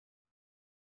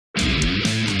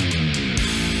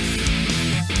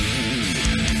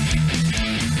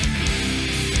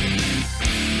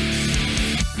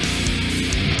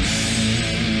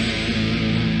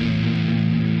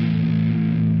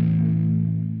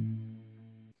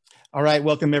All right,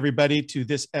 welcome everybody to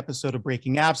this episode of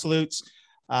Breaking Absolutes.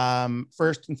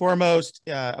 First and foremost,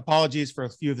 apologies for a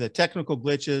few of the technical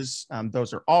glitches.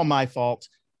 Those are all my fault,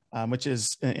 which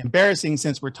is embarrassing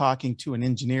since we're talking to an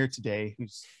engineer today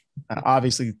who's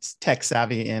obviously tech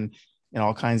savvy and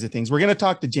all kinds of things. We're going to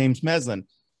talk to James Meslin.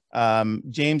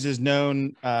 James is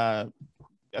known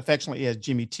affectionately as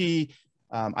Jimmy T.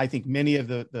 I think many of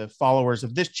the followers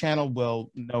of this channel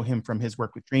will know him from his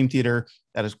work with Dream Theater.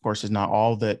 That, of course, is not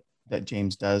all that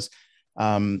James does.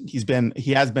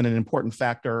 He has been an important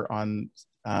factor on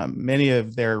many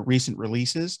of their recent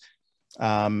releases,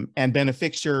 and been a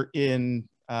fixture in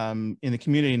the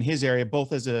community in his area,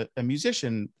 both as a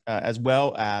musician as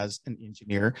well as an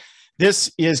engineer. This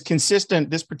is consistent.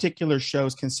 This particular show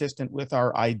is consistent with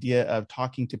our idea of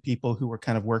talking to people who are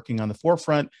kind of working on the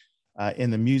forefront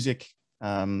in the music,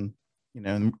 in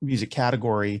the music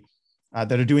category,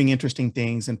 that are doing interesting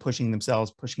things and pushing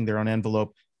themselves, pushing their own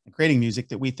envelope, and creating music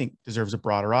that we think deserves a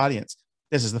broader audience.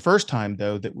 This is the first time,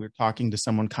 though, that we're talking to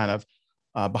someone kind of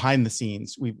behind the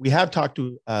scenes. We have talked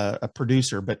to a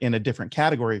producer, but in a different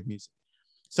category of music.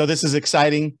 So this is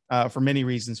exciting for many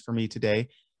reasons for me today.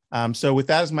 So with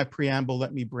that as my preamble,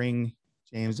 let me bring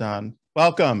James on.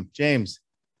 Welcome, James.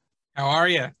 How are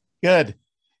you? Good.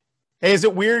 Hey, is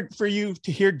it weird for you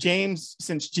to hear James,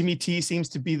 since Jimmy T seems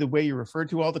to be the way you're referred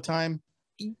to all the time?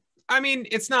 I mean,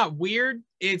 it's not weird.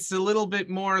 It's a little bit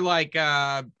more like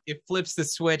it flips the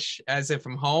switch as if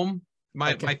I'm home.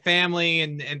 My family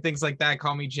and things like that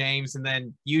call me James, and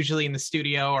then usually in the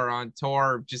studio or on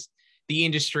tour, just the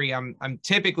industry, I'm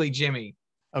typically Jimmy.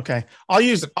 Okay, I'll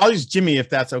use Jimmy if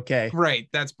that's okay. Right,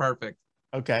 that's perfect.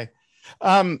 Okay,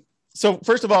 so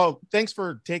first of all, thanks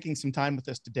for taking some time with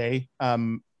us today.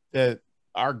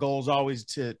 Our goal is always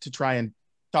to try and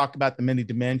talk about the many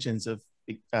dimensions of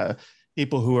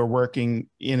people who are working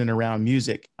in and around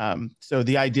music. So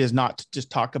the idea is not to just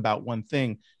talk about one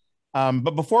thing.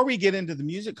 But before we get into the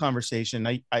music conversation,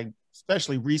 I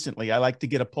especially recently, I like to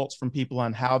get a pulse from people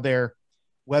on how they're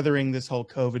weathering this whole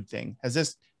COVID thing. Has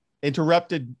this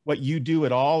interrupted what you do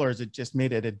at all, or has it just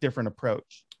made it a different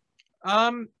approach?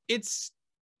 It's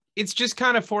just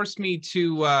kind of forced me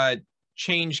to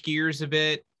change gears a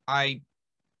bit.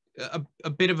 A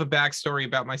bit of a backstory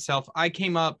about myself. I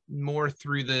came up more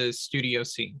through the studio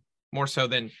scene, more so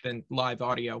than live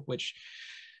audio, which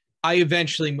I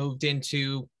eventually moved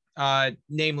into,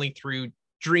 namely through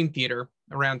Dream Theater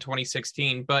around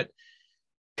 2016. But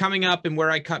coming up and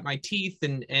where I cut my teeth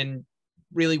and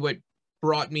really what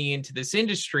brought me into this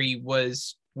industry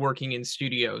was working in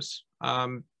studios.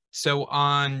 So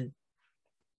on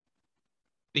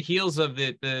the heels of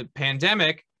the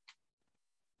pandemic,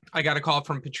 I got a call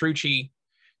from Petrucci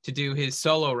to do his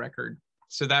solo record.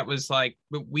 So that was like,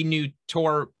 we knew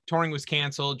touring was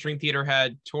canceled. Dream Theater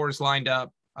had tours lined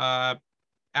up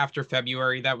after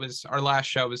February. That was our last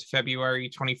show, was February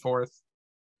 24th,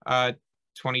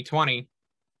 2020.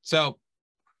 So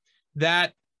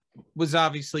that was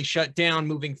obviously shut down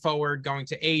moving forward, going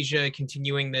to Asia,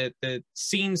 continuing the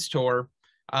scenes tour.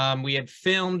 We had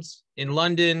filmed in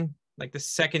London, like the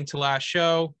second to last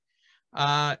show.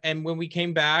 And when we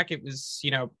came back, it was,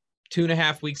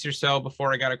 2.5 weeks or so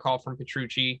before I got a call from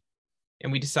Petrucci, and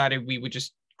we decided we would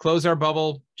just close our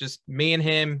bubble, just me and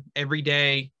him every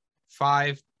day,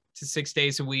 5 to 6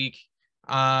 days a week.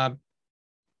 Saw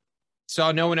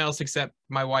no one else except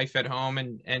my wife at home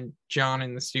and John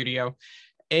in the studio.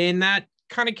 And that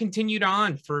kind of continued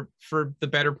on for the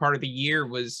better part of the year,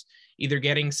 was either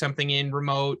getting something in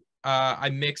remote. I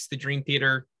mixed the Dream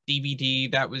Theater DVD.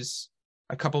 That was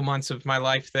a couple months of my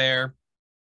life there.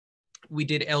 We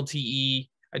did LTE.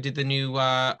 I did the new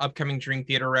upcoming Dream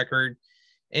Theater record,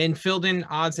 and filled in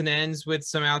odds and ends with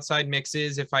some outside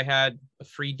mixes. If I had a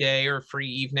free day or a free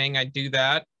evening, I'd do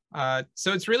that.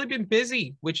 So it's really been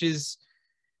busy, which is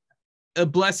a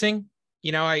blessing.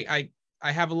 I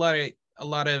have a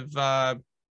lot of I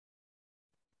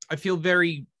feel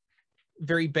very,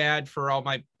 very bad for all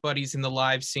my buddies in the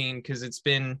live scene, because it's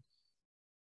been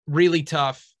really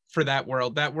tough for that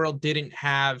world. That world didn't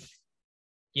have,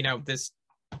 this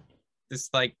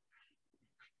like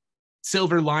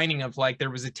silver lining of like, there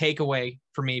was a takeaway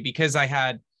for me because I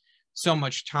had so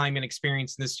much time and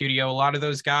experience in the studio. A lot of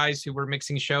those guys who were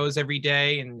mixing shows every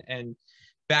day and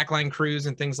backline crews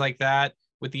and things like that,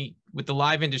 with the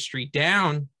live industry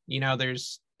down,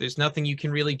 there's nothing you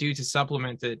can really do to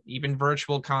supplement it. Even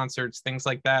virtual concerts, things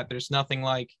like that, there's nothing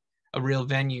like a real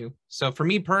venue. So for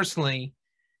me personally,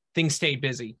 things stayed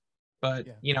busy. But,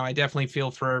 yeah, I definitely feel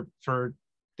for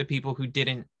the people who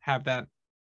didn't have that.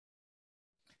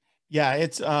 Yeah,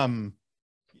 it's in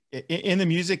the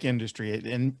music industry,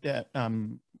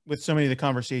 and with so many of the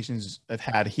conversations I've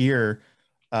had here,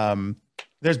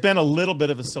 there's been a little bit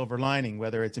of a silver lining,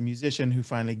 whether it's a musician who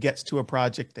finally gets to a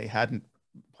project they hadn't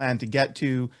planned to get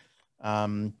to,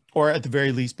 or at the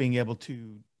very least being able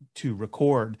to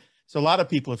record. So a lot of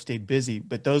people have stayed busy,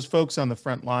 but those folks on the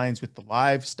front lines with the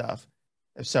live stuff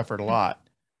have suffered a lot.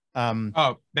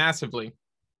 Oh, massively.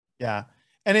 Yeah.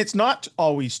 And it's not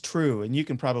always true. And you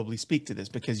can probably speak to this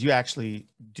because you actually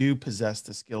do possess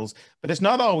the skills, but it's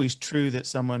not always true that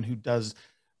someone who does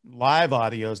live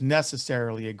audio is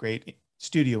necessarily a great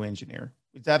studio engineer.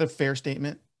 Is that a fair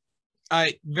statement?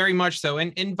 Very much so.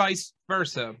 And vice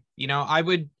versa. You know,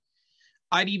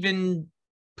 I'd even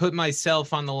put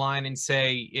myself on the line and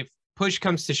say, if push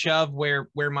comes to shove, where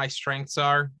my strengths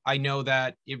are, I know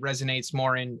that it resonates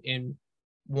more in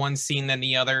one scene than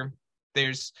the other.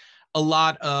 There's a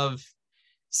lot of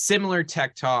similar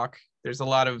tech talk. There's a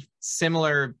lot of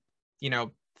similar, you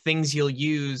know, things you'll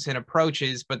use and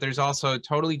approaches, but there's also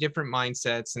totally different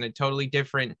mindsets and a totally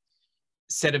different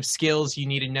set of skills you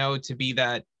need to know to be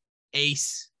that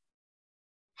ace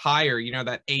hire, you know,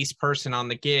 that ace person on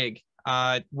the gig.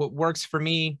 What works for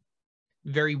me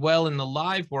very well in the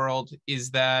live world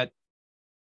is that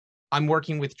I'm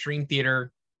working with Dream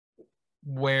Theater,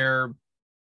 where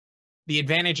the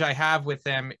advantage I have with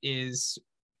them is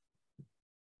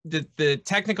the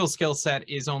technical skill set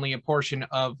is only a portion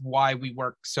of why we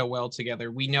work so well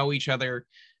together. We know each other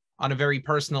on a very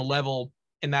personal level,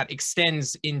 and that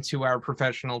extends into our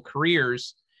professional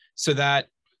careers, so that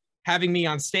having me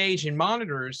on stage and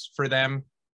monitors for them,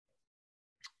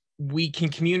 we can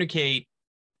communicate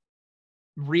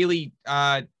really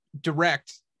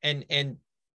direct and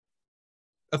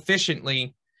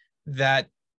efficiently, that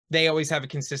they always have a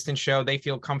consistent show. They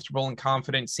feel comfortable and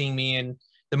confident seeing me in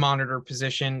the monitor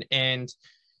position, and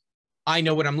I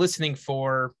know what I'm listening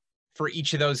for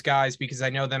each of those guys because I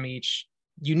know them each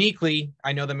uniquely.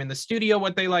 I know them in the studio,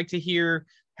 what they like to hear,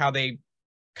 how they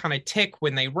kind of tick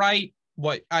when they write.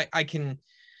 What I can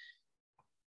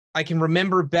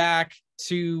remember back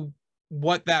to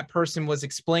what that person was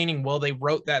explaining while they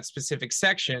wrote that specific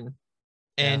section,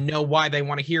 and know why they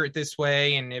want to hear it this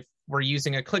way. And if we're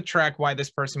using a click track, why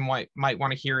this person might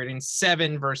want to hear it in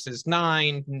 7 versus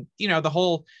 9. And, you know, the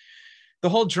whole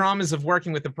dramas of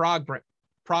working with the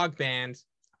prog band.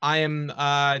 I am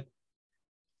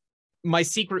my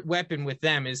secret weapon with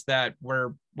them is that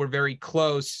we're very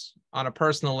close on a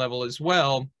personal level as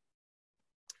well,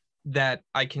 that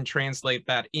I can translate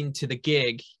that into the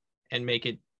gig and make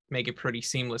it pretty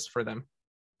seamless for them.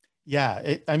 Yeah,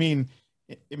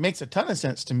 it makes a ton of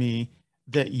sense to me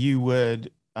that you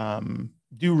would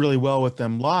do really well with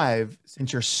them live,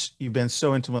 since you've been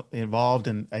so intimately involved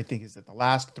in, I think, is it the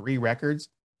last 3 records?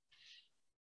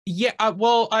 Yeah,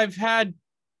 well, I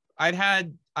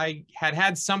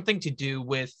had something to do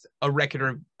with a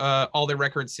record of all their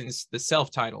records since the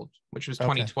self-titled, which was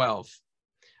 2012. Okay.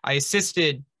 I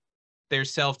assisted their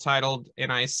self-titled,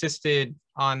 and I assisted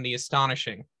on the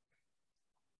Astonishing.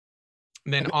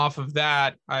 And then off of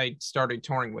that, I started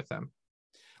touring with them.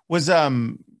 Was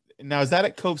now, is that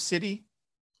at Cove City?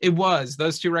 It was.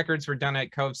 Those 2 records were done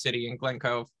at Cove City in Glen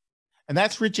Cove. And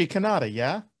that's Richie Kanata,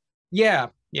 yeah? Yeah.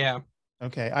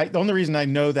 Okay. The only reason I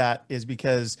know that is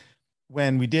because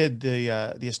when we did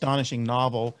the Astonishing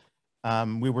novel,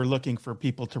 we were looking for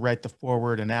people to write the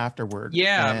forward and afterward.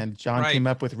 Yeah. And John came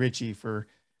up with Richie for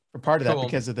part of that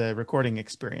because of the recording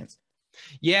experience.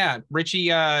 Yeah.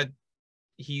 Richie,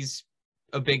 he's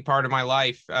a big part of my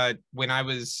life. When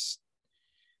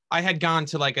I had gone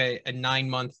to like a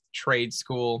 9-month trade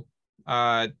school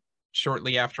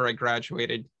shortly after I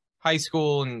graduated high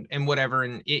school and whatever.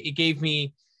 And it gave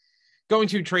me, going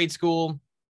to trade school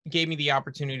gave me the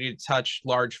opportunity to touch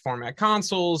large format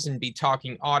consoles and be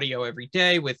talking audio every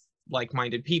day with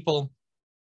like-minded people.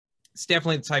 It's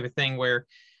definitely the type of thing where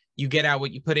you get out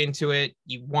what you put into it.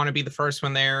 You want to be the first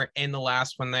one there and the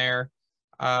last one there.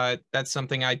 That's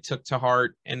something I took to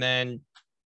heart. And then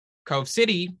Cove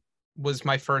City was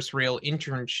my first real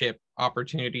internship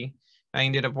opportunity. I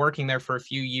ended up working there for a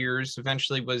few years,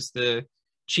 eventually was the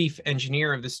chief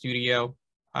engineer of the studio,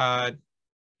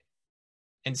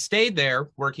 and stayed there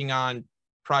working on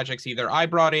projects either I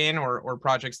brought in or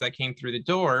projects that came through the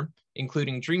door,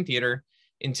 including Dream Theater,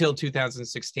 until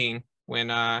 2016 when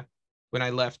I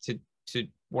left to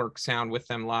work sound with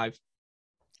them live.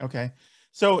 Okay.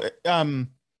 So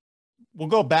we'll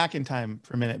go back in time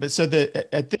for a minute, but so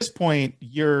at this point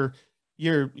you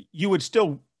would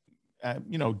still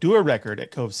do a record at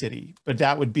Cove City, but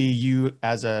that would be you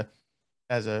as a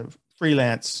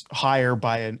freelance hire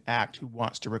by an act who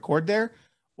wants to record there,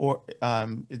 or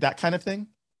that kind of thing?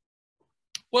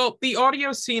 Well, the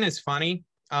audio scene is funny.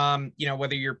 You know,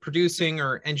 whether you're producing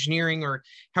or engineering or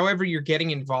however you're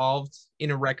getting involved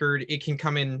in a record, it can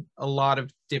come in a lot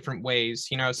of different ways.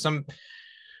 You know,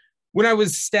 when I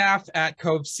was staff at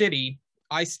Cove City,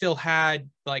 I still had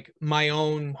like my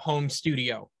own home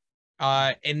studio.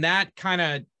 And that kind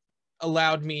of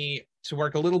allowed me to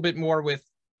work a little bit more with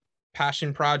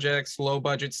passion projects, low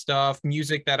budget stuff,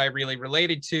 music that I really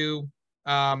related to,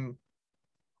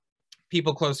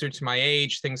 people closer to my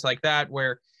age, things like that,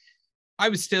 where I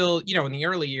was still, you know, in the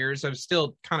early years, I was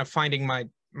still kind of finding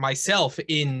myself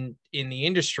in the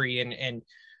industry and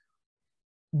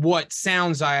what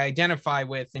sounds I identify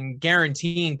with and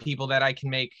guaranteeing people that I can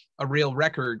make a real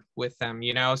record with them,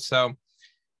 you know? So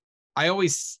I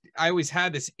always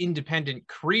had this independent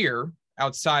career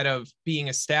outside of being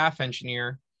a staff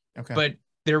engineer. Okay. But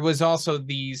there was also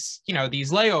these, you know,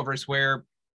 these layovers where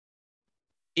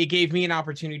it gave me an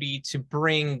opportunity to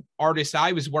bring artists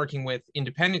I was working with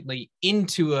independently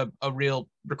into a real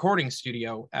recording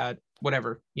studio at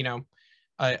whatever, you know,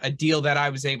 a deal that I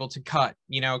was able to cut,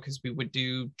 you know, because we would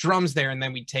do drums there and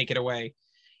then we'd take it away.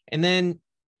 And then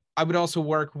I would also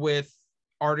work with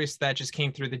artists that just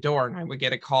came through the door, and I would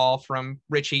get a call from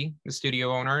Richie, the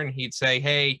studio owner, and he'd say,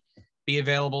 hey, be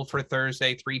available for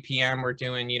Thursday, 3 p.m. We're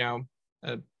doing, you know,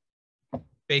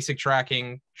 basic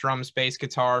tracking, drums, bass,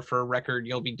 guitar for a record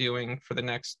you'll be doing for the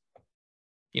next,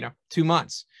 you know, 2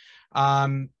 months.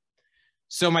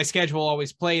 So my schedule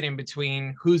always played in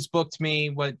between who's booked me,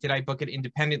 what did I book it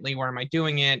independently, where am I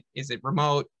doing it, is it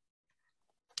remote?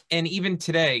 And even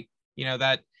today, you know,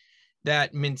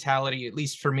 that mentality, at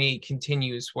least for me,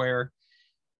 continues, where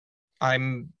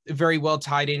I'm very well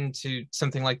tied into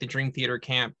something like the Dream Theater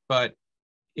camp. But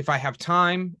if I have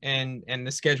time and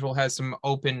the schedule has some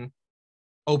open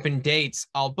dates,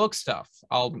 I'll book stuff.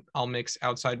 I'll mix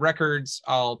outside records.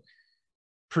 I'll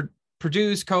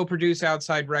produce, co-produce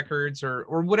outside records, or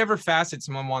whatever facet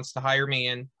someone wants to hire me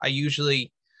in. I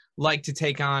usually like to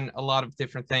take on a lot of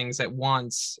different things at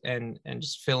once and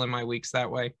just fill in my weeks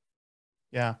that way.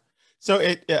 Yeah. So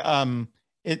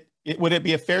would it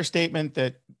be a fair statement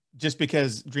that just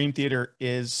because Dream Theater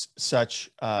is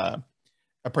such a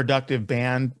productive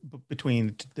band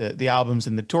between the albums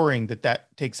and the touring, that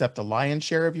takes up the lion's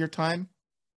share of your time?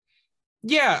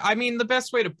 Yeah, I mean, the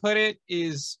best way to put it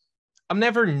is I'm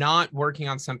never not working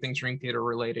on something Dream Theater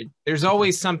related. There's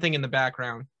always something in the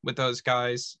background with those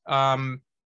guys.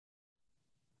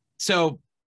 So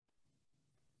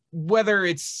whether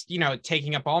it's, you know,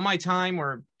 taking up all my time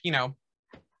or, you know,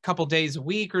 a couple days a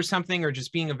week or something, or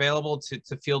just being available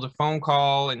to field a phone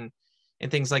call and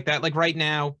things like that. Like right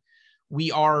now, we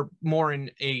are more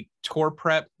in a tour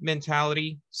prep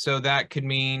mentality. So that could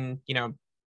mean, you know,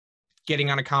 getting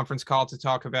on a conference call to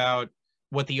talk about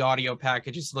what the audio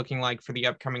package is looking like for the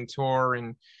upcoming tour,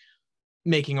 and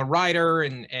making a rider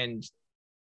and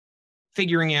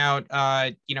figuring out,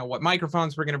 you know, what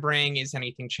microphones we're going to bring. Is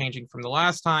anything changing from the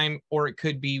last time? Or it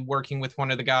could be working with one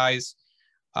of the guys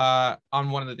on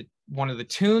one of the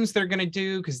tunes they're going to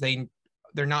do, because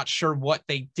they're not sure what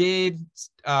they did,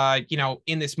 you know,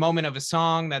 in this moment of a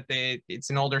song that it's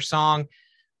an older song.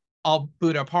 I'll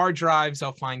boot up hard drives,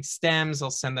 I'll find stems, I'll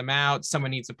send them out.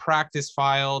 Someone needs a practice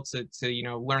file to you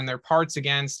know, learn their parts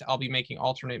against. I'll be making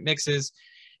alternate mixes.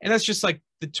 And that's just like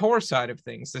the tour side of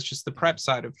things. That's just the prep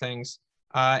side of things.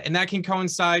 And that can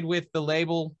coincide with the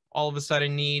label all of a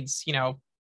sudden needs, you know,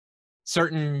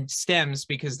 certain stems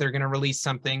because they're going to release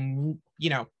something, you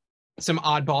know, some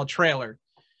oddball trailer.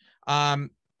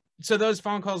 So those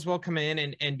phone calls will come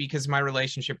in, and because of my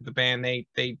relationship with the band,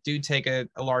 they do take a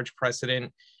large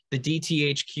precedent. The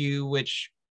DTHQ,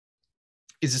 which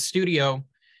is a studio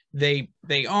they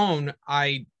own,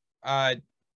 I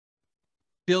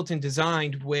built and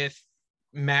designed with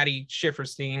Maddie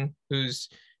Schifferstein, who's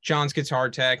John's guitar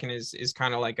tech and is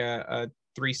kind of like a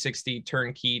 360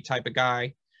 turnkey type of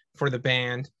guy for the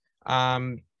band.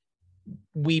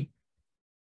 We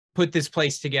put this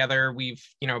place together. We've,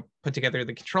 you know, put together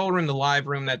the control room, the live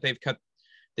room that they've cut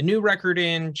the new record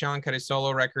in. John cut his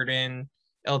solo record in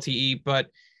LTE, but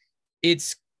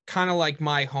it's kind of like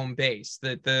my home base.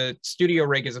 The studio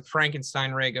rig is a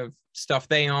Frankenstein rig of stuff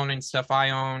they own and stuff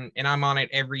I own, and I'm on it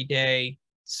every day.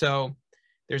 So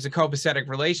there's a copacetic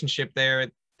relationship there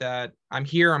that I'm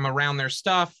here, I'm around their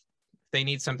stuff. If they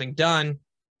need something done,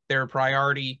 they're a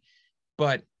priority.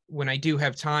 But when I do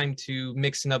have time to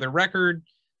mix another record,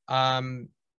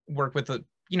 work with a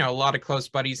lot of close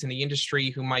buddies in the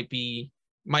industry who might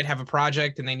have a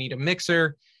project and they need a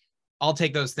mixer, I'll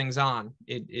take those things on.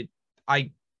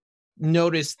 I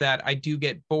notice that I do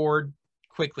get bored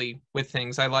quickly with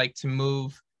things. I like to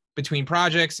move between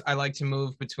projects. I like to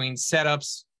move between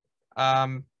setups.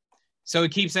 So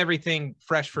it keeps everything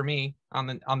fresh for me on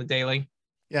the daily.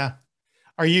 Yeah.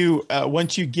 Are you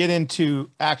once you get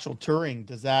into actual touring,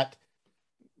 does that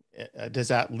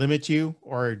limit you,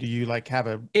 or do you like have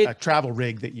a travel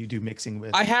rig that you do mixing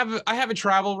with? I have a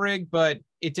travel rig, but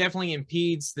it definitely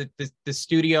impedes the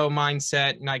studio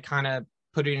mindset, and I kind of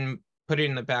put it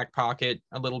in the back pocket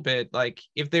a little bit. Like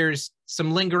if there's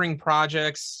some lingering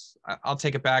projects, I'll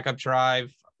take a backup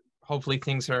drive. Hopefully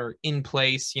things are in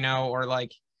place, you know, or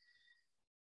like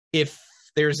if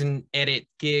there's an edit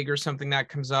gig or something that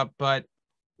comes up. But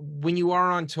when you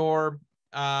are on tour,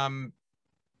 and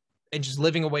just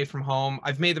living away from home,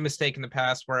 I've made the mistake in the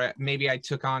past where maybe I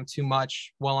took on too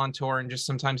much while on tour, and just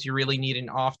sometimes you really need an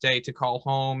off day to call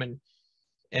home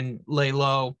and lay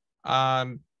low.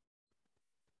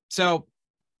 So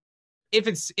if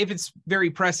it's very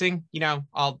pressing, you know,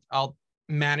 I'll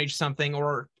manage something,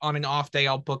 or on an off day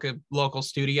I'll book a local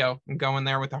studio and go in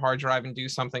there with a hard drive and do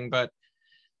something. But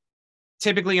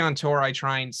typically on tour, I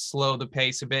try and slow the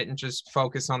pace a bit and just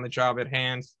focus on the job at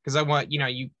hand, because I want, you know,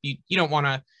 you don't want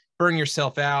to burn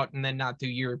yourself out and then not do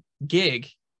your gig.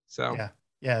 So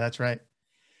yeah, that's right.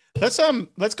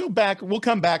 Let's go back. We'll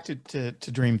come back to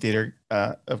Dream Theater,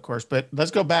 of course, but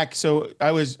let's go back. So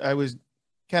I was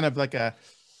kind of like a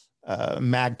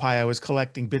magpie. I was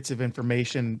collecting bits of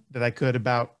information that I could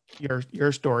about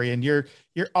your story, and you're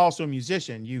also a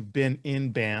musician. You've been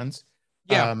in bands.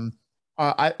 Yeah.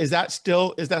 Is that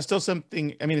still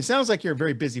something? I mean, it sounds like you're a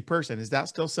very busy person. Is that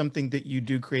still something that you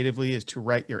do creatively, is to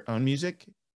write your own music?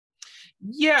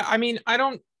 Yeah, I mean,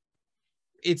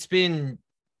 it's been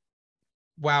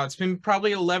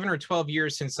probably 11 or 12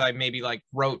 years since I maybe like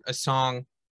wrote a song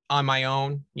on my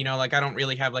own. You know, like I don't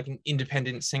really have like an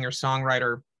independent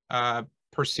singer-songwriter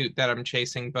pursuit that I'm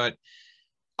chasing, but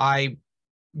I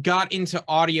got into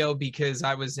audio because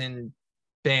I was in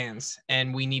bands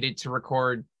and we needed to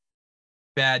record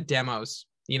bad demos,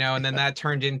 you know, and then that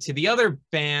turned into the other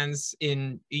bands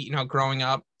in, you know, growing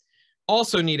up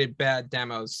also needed bad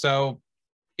demos. So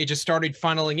it just started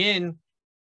funneling in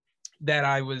that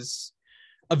I was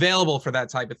available for that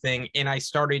type of thing. And I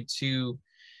started to,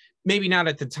 maybe not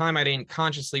at the time, I didn't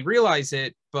consciously realize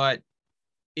it, but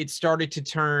it started to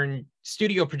turn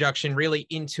studio production really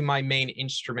into my main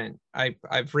instrument.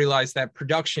 I've realized that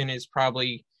production is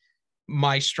probably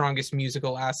my strongest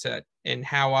musical asset, and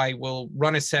how I will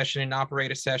run a session and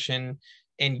operate a session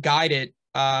and guide it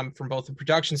from both a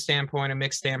production standpoint, a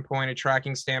mix standpoint, a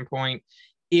tracking standpoint.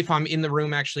 If I'm in the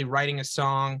room actually writing a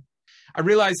song, I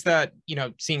realized that, you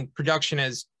know, seeing production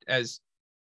as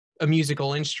a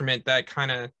musical instrument, that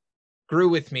kind of grew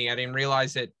with me. I didn't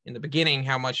realize it in the beginning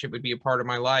how much it would be a part of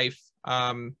my life.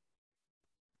 But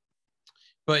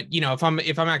you know, if I'm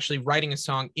actually writing a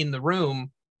song in the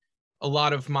room, a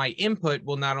lot of my input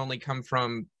will not only come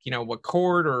from, you know, what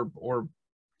chord or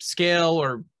scale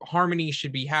or harmony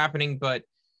should be happening, but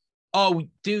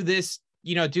do this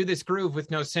groove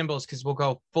with no cymbals, because we'll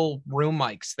go full room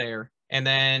mics there, and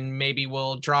then maybe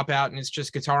we'll drop out and it's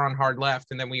just guitar on hard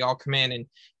left, and then we all come in, and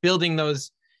building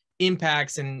those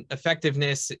impacts and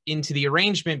effectiveness into the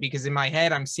arrangement, because in my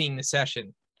head I'm seeing the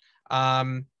session.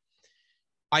 I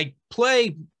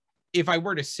play, if I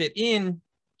were to sit in,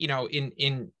 you know,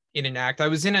 in an act. I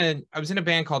was in a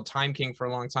band called Time King for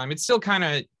a long time. It still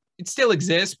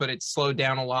exists, but it's slowed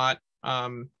down a lot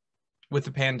with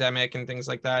the pandemic and things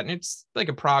like that. And it's like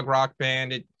a prog rock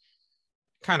band. It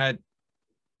kind of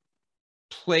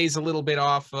plays a little bit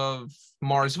off of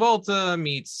Mars Volta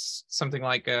meets something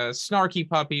like a Snarky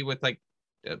Puppy with like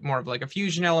more of like a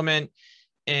fusion element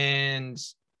and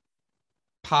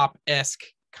pop-esque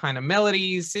kind of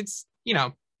melodies. It's, you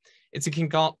know, it's a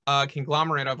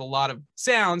conglomerate of a lot of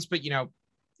sounds, but, you know,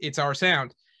 it's our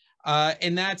sound.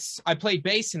 And I played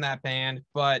bass in that band,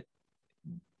 but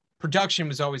production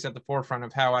was always at the forefront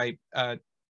of how I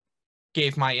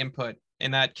gave my input.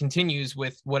 And that continues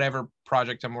with whatever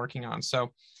project I'm working on.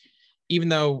 So even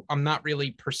though we're not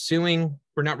really pursuing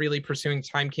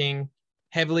Time King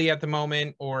heavily at the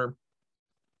moment, or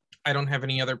I don't have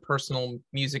any other personal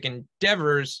music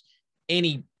endeavors,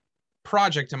 any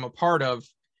project I'm a part of,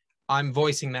 I'm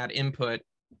voicing that input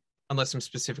unless I'm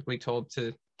specifically told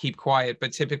to keep quiet.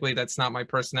 But typically that's not my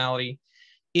personality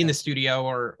in the studio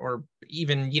or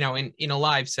even, you know, in a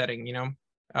live setting. You know,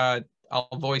 I'll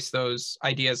voice those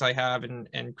ideas I have and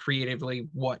creatively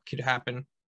what could happen.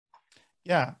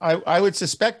 Yeah, I would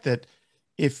suspect that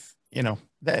if, you know,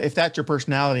 if that's your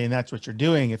personality and that's what you're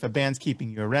doing, if a band's keeping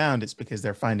you around, it's because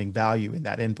they're finding value in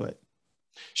that input.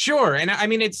 Sure. And I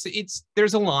mean,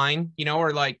 there's a line, you know,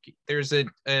 or like there's a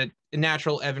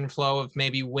natural ebb and flow of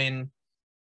maybe when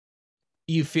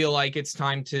you feel like it's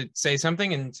time to say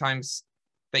something and times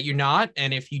that you're not.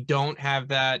 And if you don't have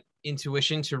that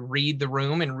intuition to read the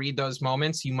room and read those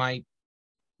moments, you might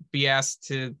be asked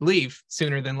to leave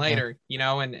sooner than later, you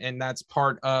know, and that's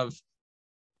part of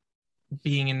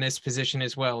being in this position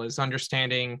as well, is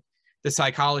understanding the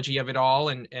psychology of it all.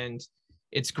 And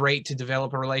it's great to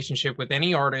develop a relationship with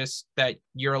any artist that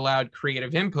you're allowed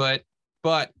creative input,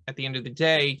 but at the end of the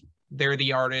day, they're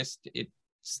the artist.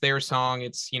 It's their song.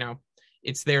 It's, you know,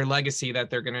 it's their legacy that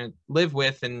they're going to live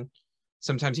with. And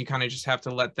sometimes you kind of just have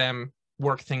to let them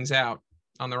work things out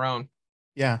on their own.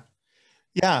 Yeah.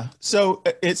 Yeah. So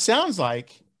it sounds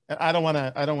like, I don't want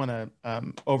to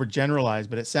overgeneralize,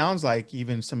 but it sounds like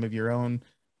even some of your own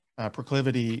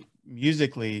proclivity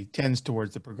musically tends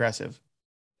towards the progressive.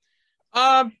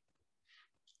 I've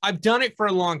done it for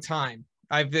a long time.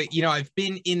 I've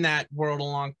been in that world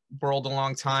a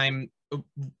long time.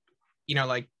 You know,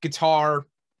 like guitar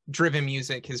driven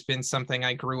music has been something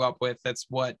I grew up with. That's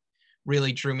what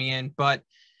really drew me in. But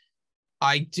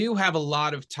I do have a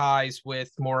lot of ties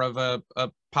with more of a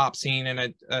pop scene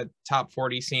and a top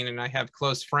 40 scene. And I have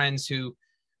close friends who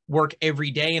work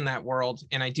every day in that world.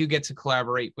 And I do get to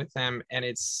collaborate with them. And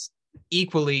it's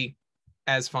equally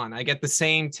as fun. I get the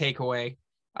same takeaway,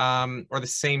 or the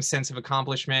same sense of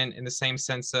accomplishment and the same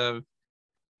sense of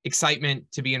excitement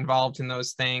to be involved in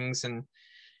those things. And,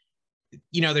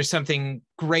 you know, there's something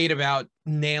great about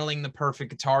nailing the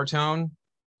perfect guitar tone.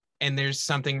 And there's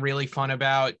something really fun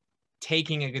about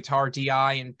taking a guitar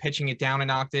DI and pitching it down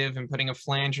an octave and putting a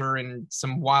flanger and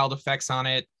some wild effects on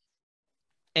it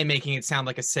and making it sound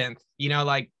like a synth. You know,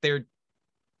 like they're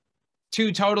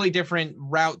two totally different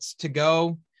routes to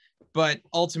go. But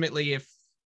ultimately, if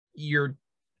you're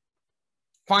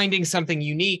finding something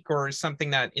unique or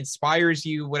something that inspires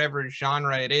you, whatever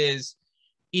genre it is,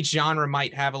 each genre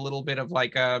might have a little bit of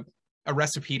like a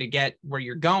recipe to get where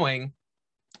you're going.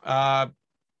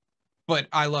 But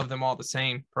I love them all the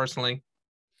same, personally.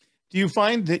 Do you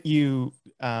find that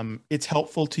it's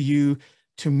helpful to you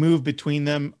to move between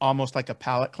them almost like a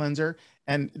palate cleanser?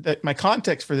 And my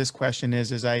context for this question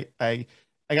is I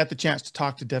got the chance to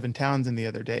talk to Devin Townsend the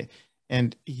other day,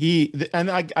 and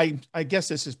I guess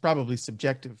this is probably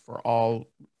subjective for all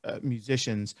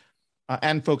musicians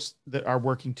and folks that are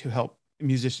working to help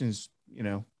musicians, you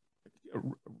know,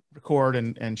 record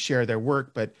and share their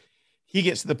work, but he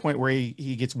gets to the point where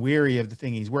he gets weary of the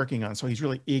thing he's working on. So he's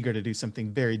really eager to do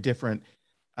something very different,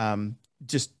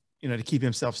 just, you know, to keep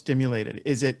himself stimulated.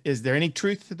 Is there any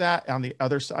truth to that on the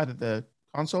other side of the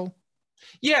console?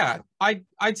 Yeah,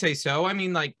 I'd say so. I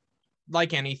mean, like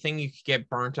anything, you could get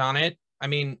burnt on it. I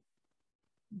mean,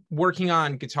 working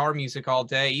on guitar music all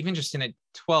day, even just in a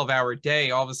 12-hour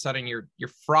day, all of a sudden you're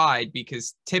fried,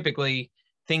 because typically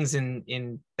things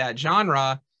in that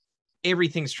genre,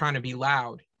 everything's trying to be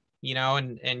loud, you know,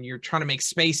 and you're trying to make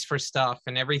space for stuff,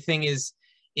 and everything is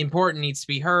important, needs to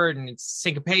be heard, and it's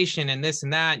syncopation and this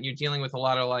and that. And you're dealing with a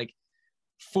lot of like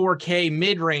 4K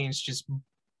mid-range just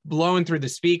blowing through the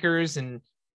speakers, and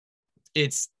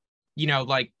it's, you know,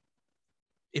 like,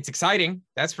 it's exciting,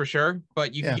 that's for sure,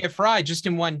 but you can get fried just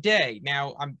in one day.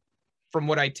 Now, from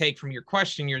what I take from your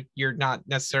question, you're not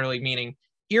necessarily meaning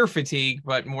ear fatigue,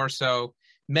 but more so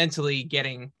mentally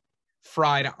getting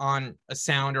fried on a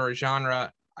sound or a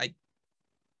genre.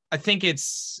 I think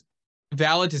it's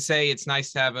valid to say it's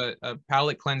nice to have a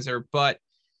palate cleanser, but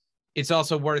it's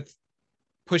also worth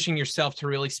pushing yourself to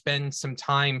really spend some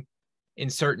time in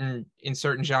certain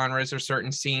genres or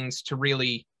certain scenes to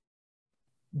really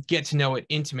get to know it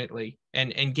intimately,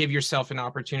 and give yourself an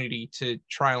opportunity to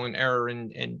trial and error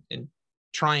and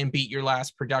try and beat your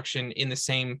last production in the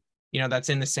same, you know, that's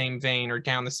in the same vein or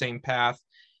down the same path.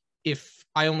 If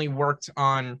I only worked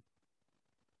on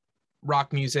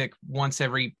rock music once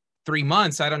every 3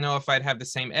 months, I don't know if I'd have the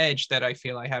same edge that I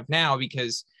feel I have now,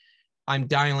 because I'm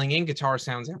dialing in guitar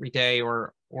sounds every day,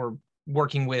 or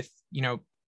working with, you know,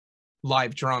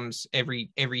 live drums every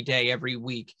day, every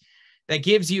week. That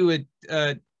gives you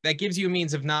a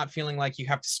means of not feeling like you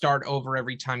have to start over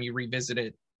every time you revisit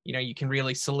it. You know, you can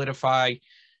really solidify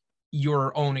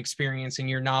your own experience and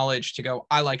your knowledge to go,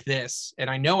 I like this, and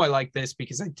I know I like this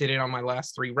because I did it on my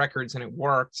last 3 records and it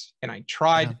worked, and I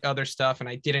tried other stuff and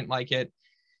I didn't like it,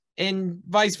 and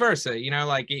vice versa. You know,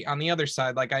 like on the other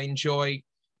side, like I enjoy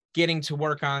getting to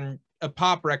work on a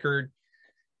pop record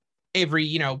every,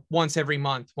 you know, once every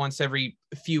month, once every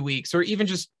few weeks, or even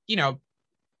just, you know,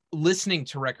 listening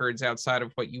to records outside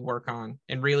of what you work on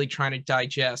and really trying to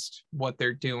digest what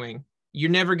they're doing. You're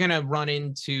never going to run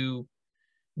into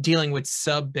dealing with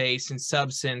sub bass and sub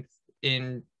synth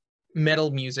in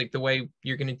metal music the way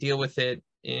you're going to deal with it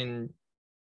in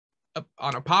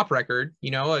on a pop record,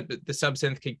 you know, the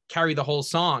sub-synth could carry the whole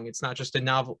song. It's not just a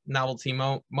novelty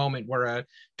moment where a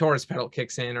Taurus pedal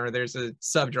kicks in or there's a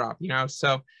sub drop, you know.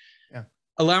 So yeah,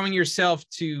 allowing yourself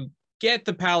to get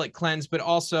the palate cleanse, but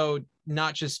also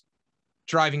not just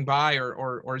driving by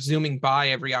or zooming by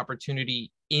every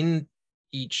opportunity in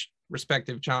each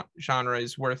respective genre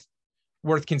is worth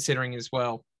considering as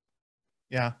well.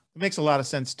 Yeah, it makes a lot of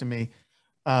sense to me.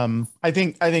 I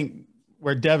think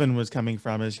where Devin was coming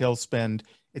from is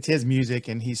it's his music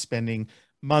and he's spending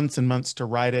months and months to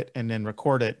write it and then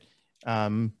record it.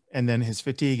 And then his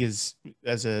fatigue is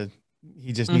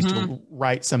he just needs to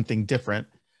write something different.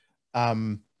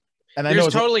 And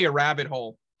there's totally a rabbit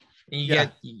hole.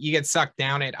 And you get sucked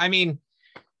down it. I mean,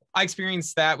 I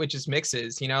experienced that with just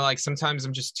mixes, you know, like sometimes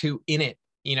I'm just too in it,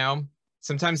 you know.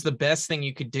 Sometimes the best thing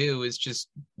you could do is just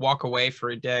walk away for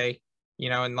a day, you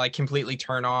know, and like completely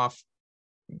turn off.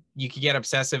 You could get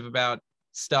obsessive about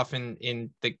stuff in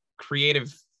the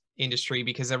creative industry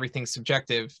because everything's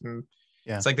subjective. And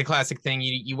it's like the classic thing.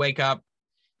 You wake up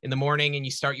in the morning and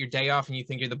you start your day off and you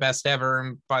think you're the best ever.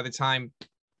 And by the time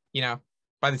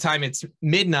it's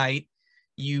midnight,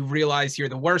 you realize you're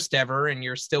the worst ever and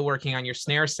you're still working on your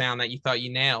snare sound that you thought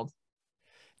you nailed.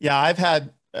 Yeah, I've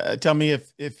had, tell me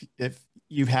if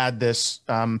you've had this,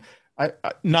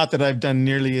 not that I've done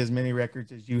nearly as many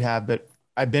records as you have, but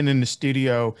I've been in the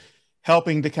studio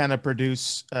helping to kind of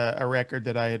produce a record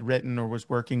that I had written or was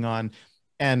working on.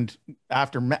 And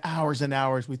after hours and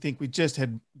hours, we think we just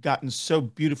had gotten so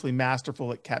beautifully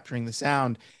masterful at capturing the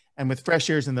sound. And with fresh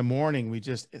ears in the morning,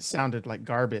 it sounded like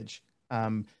garbage.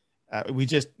 We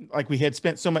had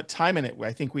spent so much time in it.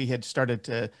 I think we had started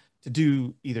to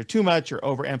do either too much or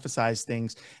overemphasize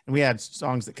things. And we had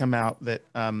songs that come out that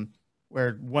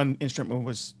where one instrument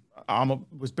was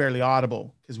barely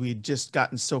audible because we had just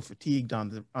gotten so fatigued on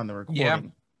the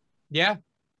recording. Yeah.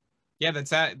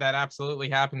 That absolutely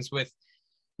happens with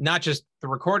not just the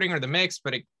recording or the mix,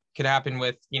 but it could happen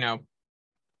with, you know,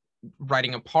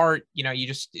 writing a part. You know, you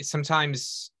just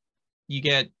sometimes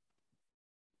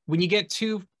when you get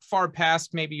too far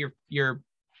past maybe your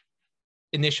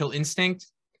initial instinct,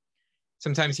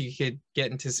 sometimes you could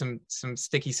get into some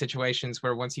sticky situations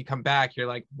where once you come back, you're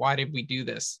like, why did we do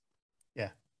this?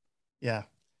 Yeah.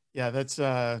 That's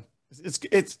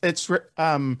it's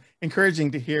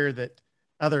encouraging to hear that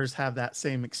others have that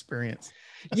same experience.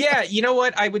 Yeah. You know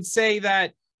what? I would say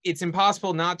that it's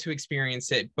impossible not to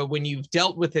experience it, but when you've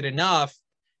dealt with it enough,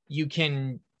 you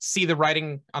can see the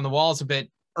writing on the walls a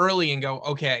bit early and go,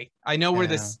 okay, I know where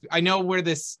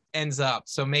this ends up.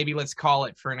 So maybe let's call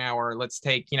it for an hour. Let's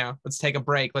take a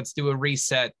break. Let's do a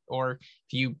reset. Or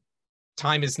if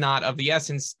time is not of the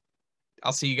essence,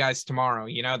 I'll see you guys tomorrow.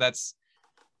 You know,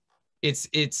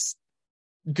 it's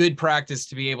good practice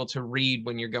to be able to read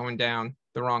when you're going down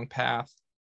the wrong path.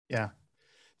 Yeah.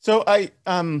 So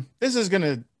this is going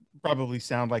to probably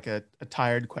sound like a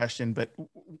tired question, but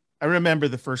I remember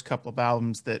the first couple of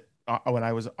albums that when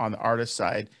I was on the artist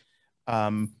side,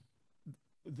 the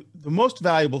most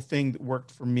valuable thing that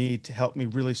worked for me to help me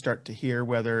really start to hear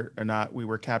whether or not we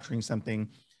were capturing something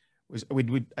was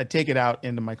I'd take it out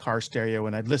into my car stereo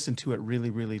and I'd listen to it really,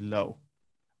 really low.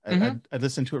 I'd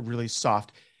listen to it really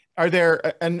soft. Are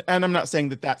there, and I'm not saying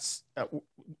that that's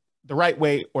the right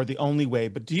way or the only way,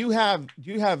 but do you have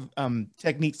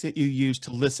techniques that you use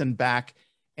to listen back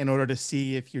in order to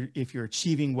see if you're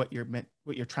achieving what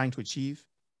you're trying to achieve?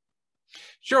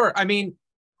 Sure. I mean,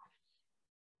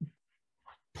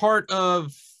 part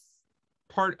of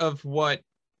what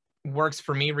works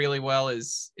for me really well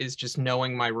is just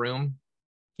knowing my room,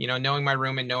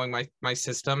 and knowing my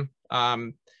system.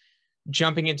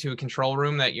 Jumping into a control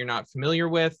room that you're not familiar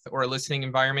with or a listening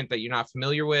environment that you're not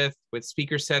familiar with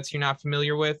speaker sets you're not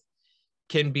familiar with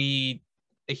can be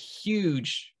a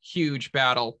huge, huge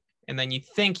battle. And then you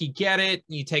think you get it,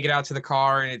 you take it out to the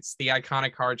car and it's the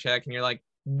iconic car check and you're like,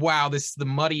 wow, this is the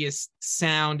muddiest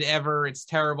sound ever. It's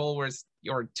terrible,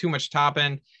 or too much top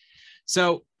end.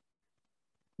 So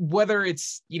whether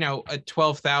it's, a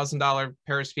 $12,000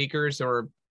 pair of speakers or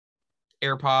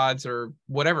AirPods or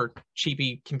whatever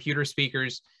cheapy computer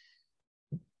speakers,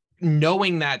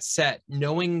 knowing that set,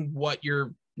 knowing what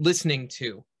you're listening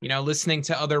to, listening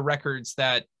to other records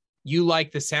that you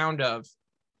like the sound of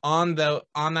on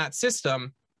that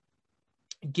system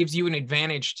gives you an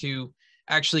advantage to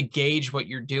actually gauge what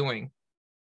you're doing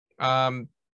when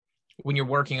you're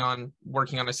working on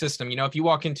a system. If you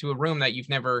walk into a room that you've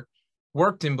never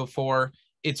worked in before,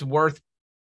 it's worth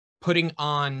putting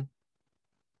on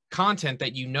content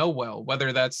that well,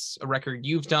 whether that's a record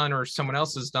you've done or someone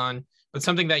else has done, but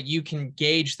something that you can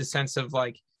gauge the sense of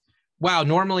like, wow,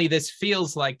 normally this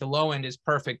feels like the low end is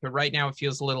perfect, but right now it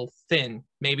feels a little thin.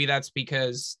 Maybe that's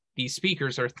because these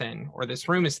speakers are thin, or this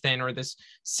room is thin, or this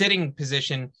sitting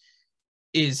position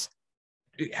is,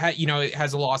 you know, it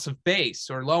has a loss of bass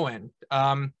or low end.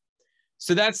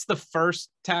 So that's the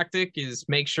first tactic, is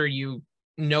make sure you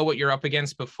know what you're up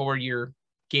against before you're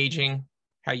gauging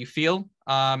how you feel.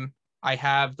 I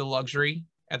have the luxury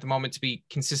at the moment to be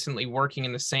consistently working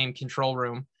in the same control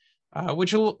room,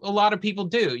 which a lot of people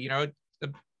do. You know, a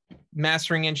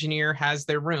mastering engineer has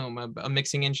their room, a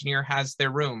mixing engineer has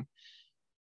their room.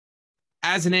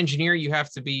 As an engineer, you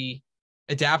have to be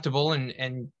adaptable,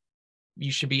 and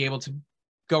you should be able to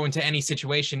go into any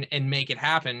situation and make it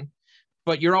happen.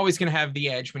 But you're always going to have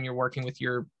the edge when you're working with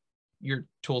your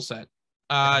tool set.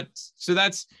 So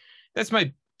that's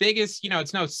my biggest, you know,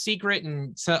 it's no secret,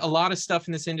 and so a lot of stuff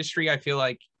in this industry, I feel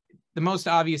like the most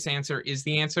obvious answer is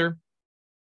the answer.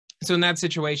 So in that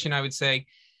situation, I would say,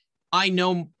 I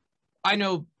know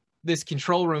this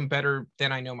control room better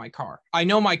than I know my car. I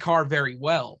know my car very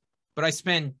well, but I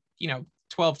spend, you know,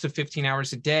 12 to 15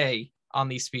 hours a day on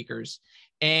these speakers.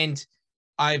 And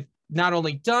I've not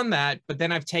only done that, but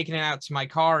then I've taken it out to my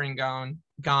car and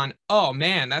gone, oh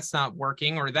man, that's not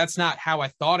working, or that's not how I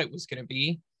thought it was going to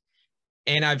be.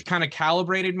 And I've kind of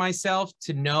calibrated myself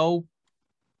to know,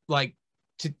 like,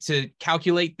 to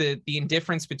calculate the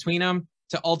indifference between them,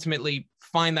 to ultimately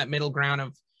find that middle ground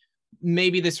of,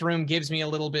 maybe this room gives me a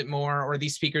little bit more, or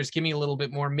these speakers give me a little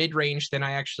bit more mid-range than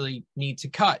I actually need to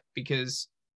cut, because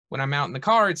when I'm out in the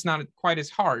car, it's not quite as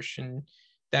harsh, and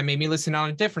that made me listen on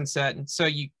a different set. And so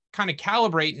you kind of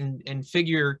calibrate and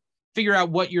figure out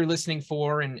what you're listening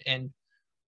for, and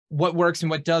what works and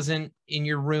what doesn't in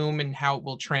your room, and how it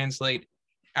will translate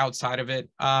outside of it.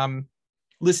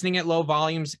 Listening at low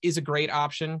volumes is a great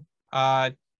option,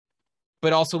 but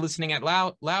also listening at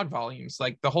loud volumes.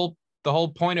 Like the whole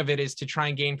point of it is to try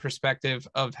and gain perspective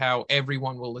of how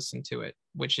everyone will listen to it,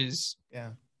 which is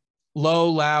low,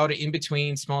 loud, in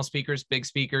between, small speakers, big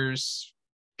speakers,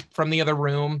 from the other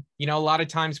room. You know, a lot of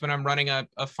times when I'm running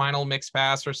a final mix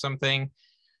pass or something,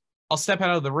 I'll step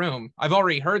out of the room. I've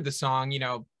already heard the song, you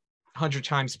know, 100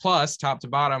 times plus, top to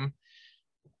bottom.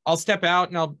 I'll step out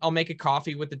and I'll make a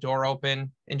coffee with the door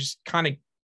open, and just kind of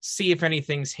see if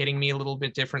anything's hitting me a little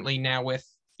bit differently now with,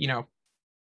 you know,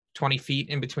 20 feet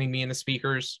in between me and the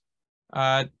speakers.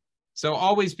 So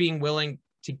always being willing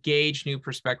to gauge new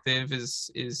perspective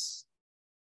is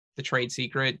the trade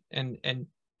secret, and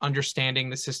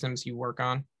understanding the systems you work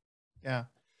on. Yeah.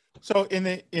 So in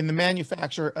the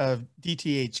manufacture of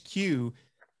DTHQ,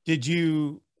 did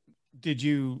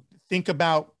you think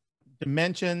about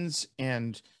dimensions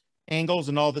and angles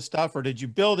and all the stuff, or did you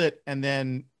build it and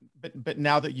then, but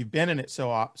now that you've been in it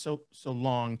so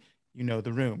long, you know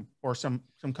the room, or some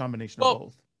combination of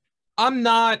both? I'm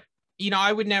not, you know,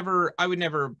 I would never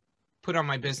put on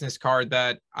my business card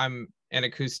that I'm an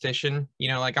acoustician. You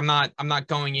know, like I'm not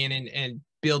going in and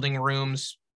building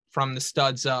rooms from the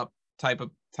studs up type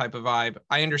of vibe.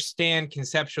 I understand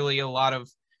conceptually a lot of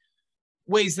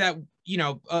ways that, you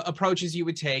know, approaches you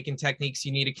would take and techniques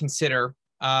you need to consider.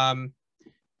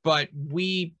 But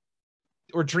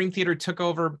Dream Theater took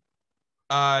over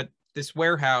this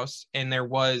warehouse, and there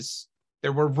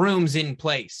were rooms in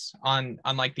place on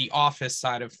like the office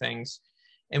side of things.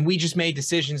 And we just made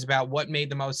decisions about what made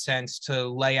the most sense to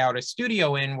lay out a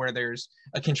studio in, where there's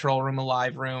a control room, a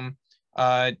live room,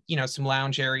 you know, some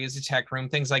lounge areas, a tech room,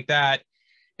 things like that.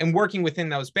 And working within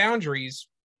those boundaries,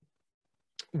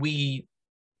 we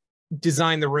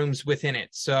designed the rooms within it.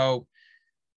 So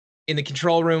in the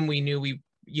control room, I knew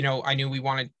we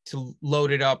wanted to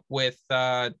load it up with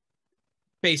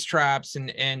bass traps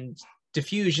and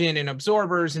diffusion and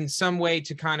absorbers in some way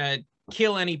to kind of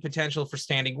kill any potential for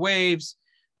standing waves,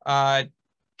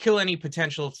 kill any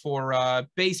potential for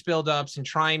bass buildups, and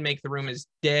try and make the room as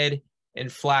dead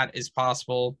and flat as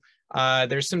possible.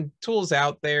 There's some tools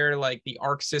out there like the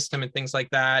ARC system and things like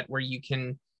that, where you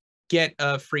can get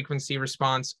a frequency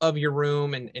response of your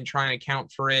room and try and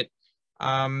account for it.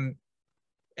 And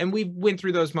we went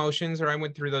through those motions, or I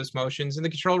went through those motions, and the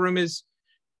control room is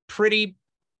pretty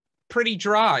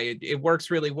dry. It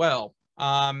works really well.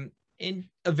 And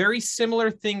a very similar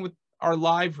thing with our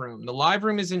live room. The live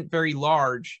room isn't very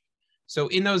large. So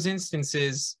in those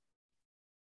instances,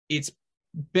 it's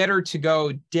better to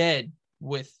go dead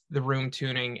with the room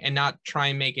tuning and not try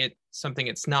and make it something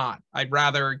it's not. I'd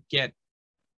rather get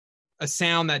a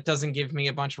sound that doesn't give me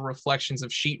a bunch of reflections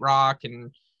of sheetrock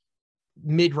and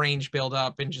mid-range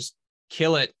buildup, and just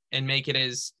kill it and make it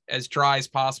as dry as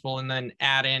possible, and then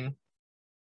add in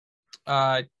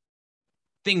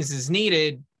things as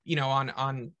needed, you know,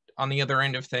 on the other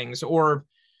end of things. Or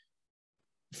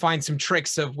find some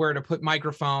tricks of where to put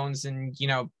microphones and, you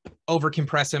know, over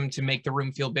compress them to make the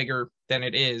room feel bigger than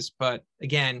it is. But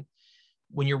again,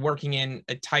 when you're working in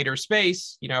a tighter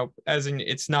space, you know, as in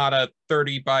it's not a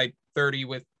 30 by 30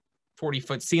 with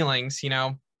 40-foot ceilings, you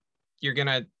know, you're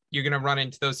gonna run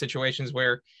into those situations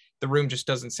where the room just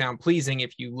doesn't sound pleasing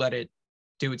if you let it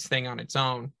do its thing on its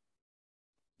own.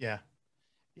 Yeah.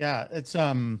 Yeah. It's,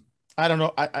 I don't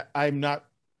know. I'm not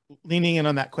leaning in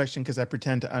on that question because I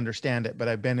pretend to understand it, but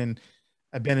I've been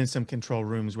in some control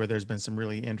rooms where there's been some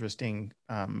really interesting,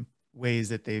 ways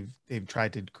that they've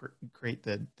tried to create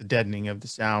the deadening of the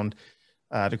sound,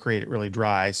 to create it really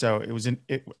dry. So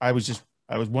I was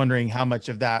wondering how much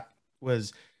of that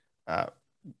was,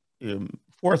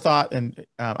 forethought. And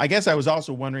I guess I was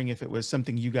also wondering if it was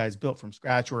something you guys built from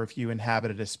scratch or if you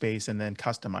inhabited a space and then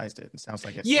customized it. It sounds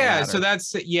like it's yeah. So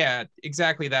that's, yeah,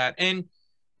 exactly that. And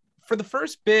for the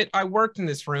first bit I worked in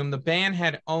this room, the band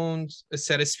had owned a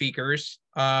set of speakers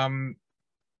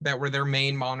that were their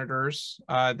main monitors.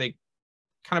 They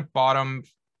kind of bought them,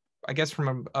 I guess,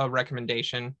 from a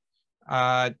recommendation.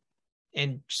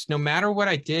 And just no matter what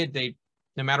I did,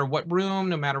 no matter what room,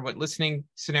 no matter what listening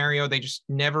scenario, they just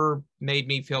never made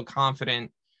me feel confident.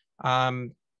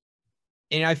 And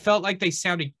I felt like they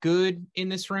sounded good in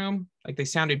this room. Like they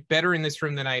sounded better in this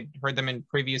room than I'd heard them in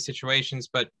previous situations.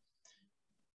 But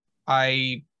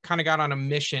I kind of got on a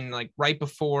mission like right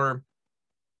before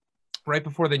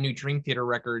the new Dream Theater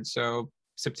record. So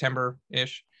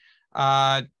September-ish.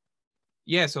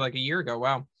 Yeah, so like a year ago.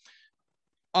 Wow.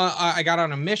 I got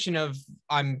on a mission of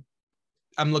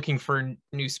I'm looking for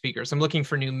new speakers. I'm looking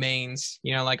for new mains,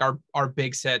 you know, like our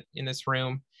big set in this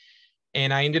room.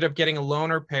 And I ended up getting a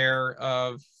loaner pair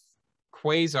of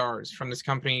Quasars from this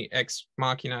company, Ex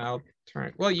Machina. I'll turn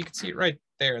it. Well, you can see it right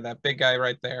there, that big guy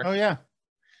right there. Oh, yeah.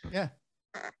 Yeah.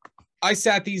 I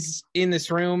sat these in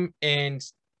this room and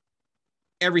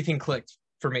everything clicked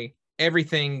for me.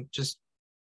 Everything just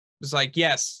was like,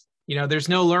 yes, you know, there's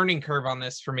no learning curve on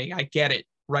this for me. I get it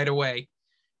right away.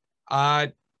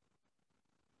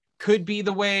 Could be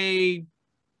the way,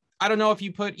 I don't know if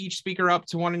you put each speaker up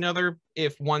to one another,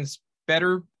 if one's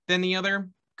better than the other.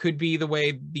 Could be the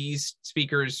way these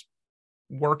speakers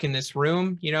work in this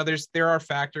room. You know, there are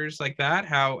factors like that,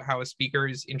 how a speaker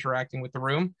is interacting with the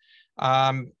room.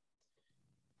 But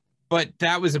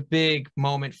that was a big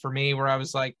moment for me where I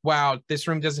was like, wow, this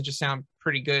room doesn't just sound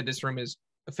pretty good. This room is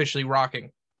officially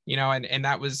rocking, you know, and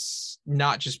that was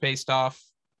not just based off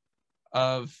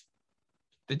of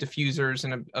the diffusers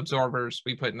and absorbers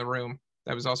we put in the room.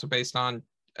 That was also based on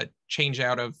a change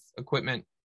out of equipment.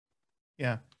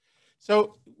 Yeah.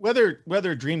 So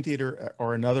whether Dream Theater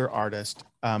or another artist,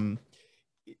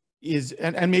 is,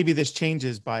 and maybe this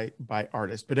changes by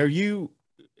artist, but are you,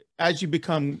 as you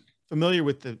become familiar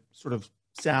with the sort of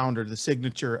sound or the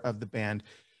signature of the band,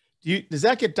 does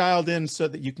that get dialed in so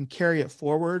that you can carry it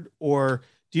forward? Or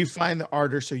do you find the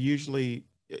artists are usually,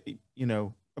 you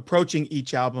know, approaching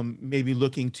each album, maybe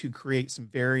looking to create some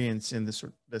variance in the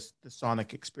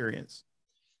sonic experience?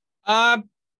 I'd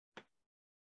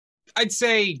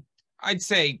say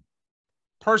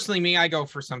personally, me, I go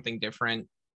for something different,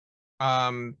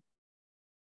 or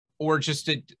just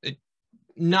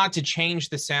not to change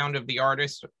the sound of the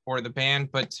artist or the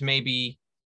band, but to maybe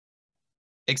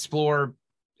explore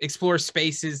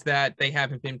spaces that they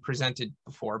haven't been presented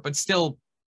before, but still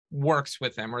works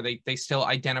with them, or they still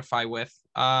identify with.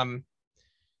 And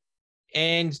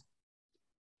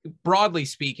broadly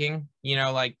speaking, you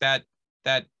know, like that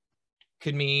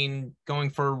could mean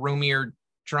going for a roomier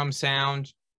drum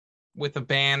sound with a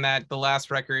band that the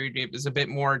last record, it was a bit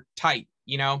more tight,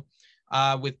 you know.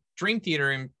 With Dream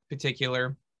Theater in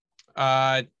particular,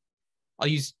 I'll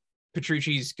use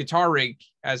Petrucci's guitar rig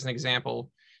as an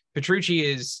example. Petrucci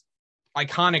is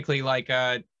iconically like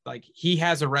he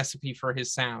has a recipe for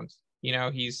his sound. You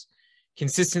know, he's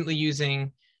consistently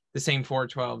using the same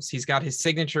 412s. He's got his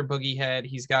signature boogie head.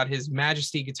 He's got his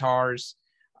Majesty guitars.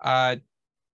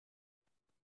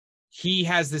 He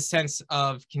has this sense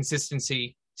of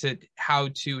consistency to how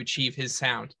to achieve his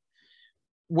sound.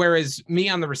 Whereas me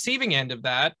on the receiving end of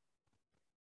that,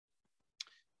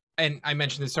 and I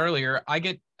mentioned this earlier, I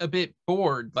get a bit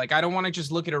bored. Like, I don't want to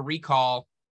just look at a recall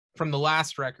from the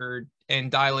last record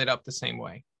and dial it up the same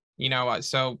way, you know.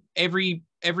 So every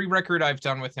record I've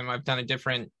done with him, I've done a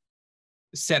different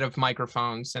set of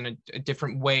microphones and a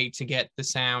different way to get the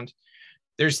sound.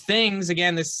 There's things,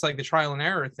 again, this is like the trial and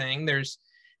error thing. There's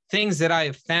things that I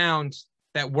have found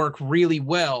that work really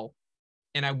well,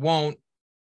 and I won't,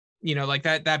 you know, like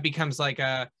that becomes like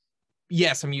a,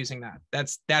 yes, I'm using that.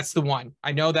 That's the one.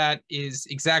 I know that is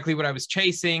exactly what I was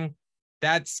chasing.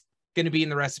 That's going to be in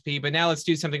the recipe, but now let's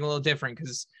do something a little different,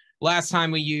 because last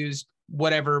time we used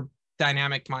whatever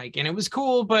dynamic mic and it was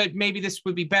cool, but maybe this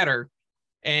would be better.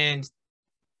 And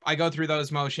I go through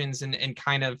those motions and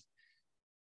kind of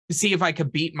see if I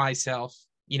could beat myself,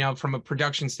 you know, from a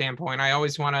production standpoint. I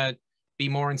always want to be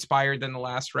more inspired than the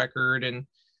last record. And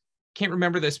can't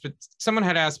remember this, but someone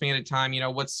had asked me at a time, you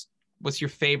know, what's your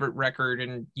favorite record?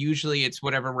 And usually it's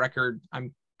whatever record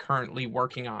I'm currently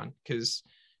working on, because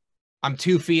I'm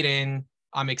 2 feet in.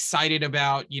 I'm excited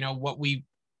about, you know, what we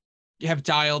have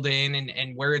dialed in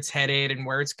and where it's headed and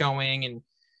where it's going.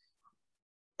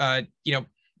 And, you know,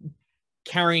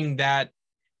 carrying the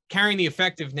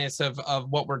effectiveness of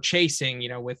what we're chasing, you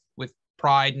know, with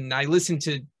pride. And I listen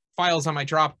to files on my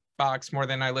Dropbox more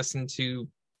than I listen to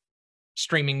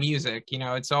streaming music. You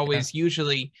know, it's always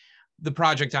usually the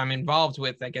project I'm involved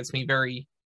with that gets me very,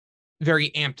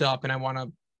 very amped up, and I want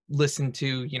to listen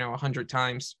to, you know, 100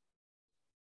 times.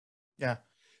 Yeah.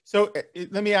 So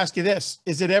let me ask you this.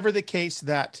 Is it ever the case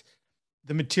that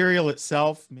the material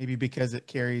itself, maybe because it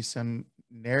carries some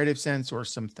narrative sense or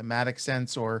some thematic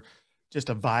sense or just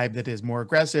a vibe that is more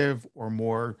aggressive or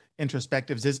more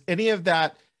introspective, does any of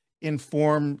that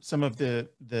inform some of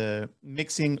the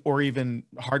mixing or even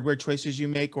hardware choices you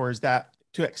make, or is that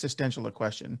too existential a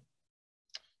question?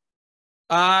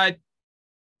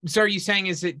 So are you saying,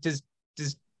 does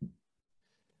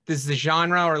the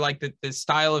genre or like the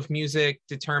style of music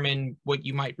determine what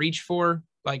you might reach for?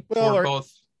 Like, well, or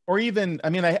both? Or even, I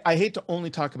mean, I hate to only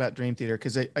talk about Dream Theater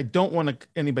because I don't want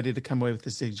anybody to come away with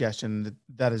the suggestion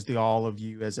that is the all of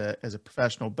you as a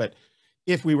professional. But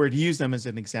if we were to use them as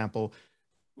an example,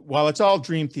 while it's all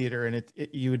Dream Theater and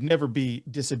you would never be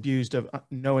disabused of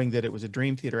knowing that it was a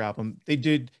Dream Theater album, they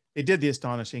did The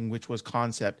Astonishing, which was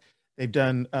concept. They've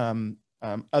done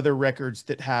other records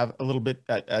that have a little bit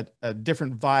a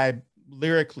different vibe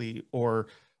lyrically or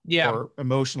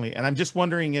emotionally. And I'm just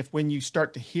wondering if when you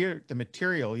start to hear the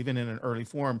material, even in an early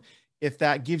form, if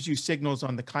that gives you signals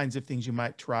on the kinds of things you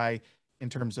might try in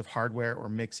terms of hardware or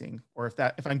mixing, or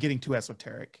if I'm getting too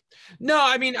esoteric. No,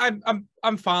 I mean,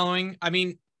 I'm following. I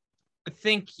mean, I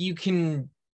think you can,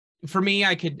 for me,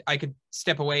 I could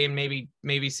step away and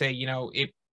maybe say, you know,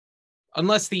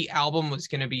 unless the album was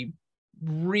going to be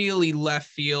really left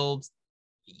field,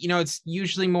 you know, it's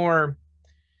usually more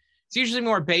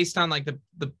based on like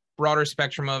the broader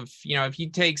spectrum of, you know, if you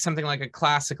take something like a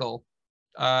classical,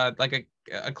 like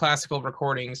a classical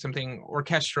recording, something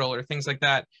orchestral or things like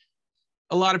that,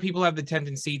 a lot of people have the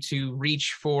tendency to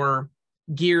reach for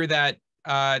gear that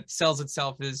sells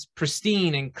itself as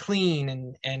pristine and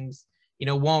clean and you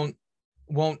know, won't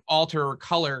alter or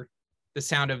color the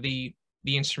sound of the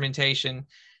instrumentation.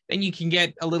 Then you can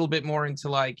get a little bit more into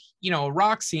like, you know, a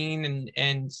rock scene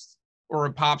and or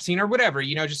a pop scene or whatever,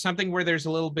 you know, just something where there's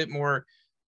a little bit more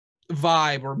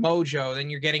vibe or mojo. Then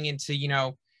you're getting into, you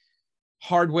know,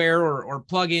 hardware or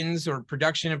plugins or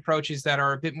production approaches that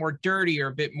are a bit more dirty or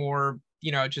a bit more,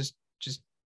 you know, just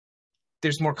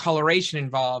there's more coloration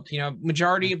involved. You know,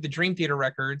 majority of the Dream Theater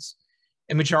records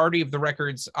and majority of the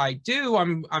records I do,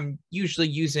 I'm usually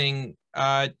using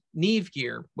Neve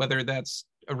gear, whether that's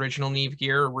original Neve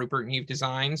gear or Rupert Neve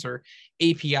designs or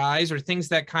APIs or things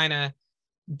that kind of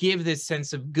give this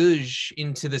sense of gush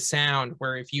into the sound,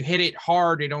 where if you hit it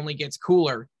hard, it only gets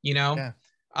cooler, you know?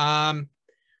 Yeah.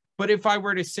 But if I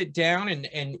were to sit down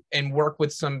and work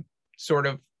with some sort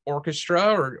of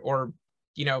orchestra or,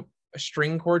 you know, a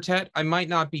string quartet, I might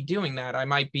not be doing that. I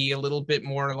might be a little bit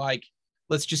more like,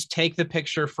 let's just take the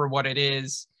picture for what it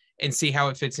is and see how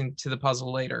it fits into the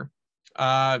puzzle later,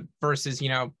 versus, you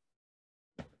know,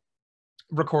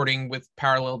 recording with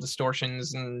parallel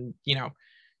distortions and, you know,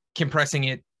 compressing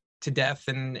it to death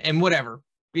and whatever.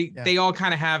 They all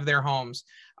kind of have their homes.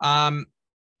 I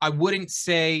wouldn't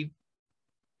say,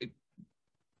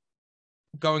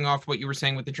 going off what you were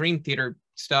saying with the Dream Theater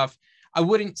stuff, I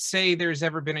wouldn't say there's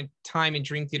ever been a time in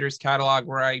Dream Theater's catalog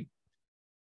where I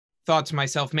thought to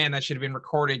myself, man, that should have been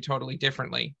recorded totally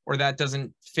differently, or that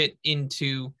doesn't fit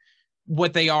into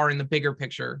what they are in the bigger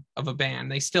picture of a band.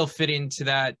 They still fit into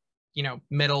that, you know,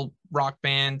 metal rock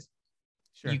band.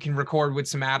 Sure. You can record with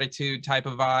some attitude type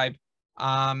of vibe.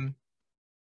 And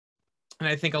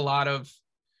I think a lot of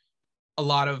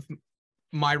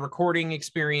my recording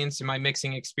experience and my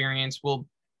mixing experience will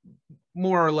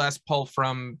more or less pull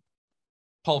from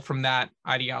that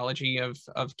ideology of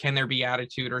can there be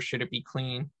attitude or should it be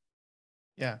clean?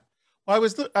 Yeah. Well,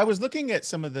 I was looking at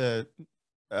some of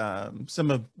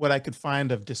what I could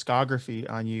find of discography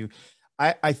on you.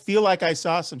 I feel like I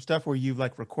saw some stuff where you've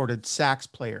like recorded sax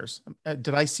players.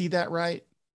 Did I see that right?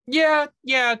 Yeah.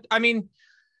 I mean,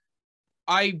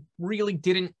 I really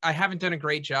didn't, I haven't done a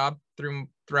great job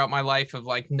throughout my life of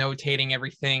like notating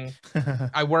everything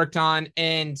I worked on,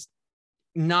 and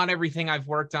not everything I've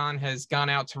worked on has gone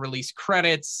out to release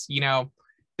credits. You know,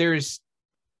 there's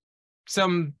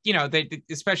some, you know,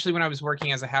 especially when I was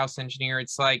working as a house engineer,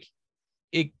 it's like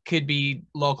it could be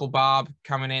local Bob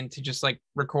coming in to just like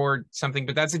record something,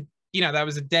 but that's a, you know, that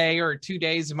was a day or 2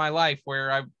 days of my life where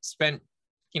I spent,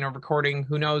 you know, recording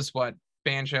who knows what,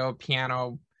 banjo,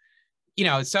 piano, you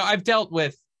know. So I've dealt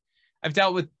with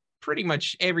pretty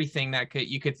much everything that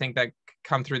you could think that could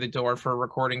come through the door for a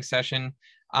recording session.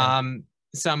 Yeah.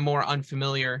 Some more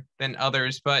unfamiliar than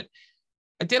others, but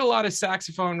I did a lot of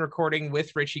saxophone recording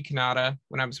with Richie Kanata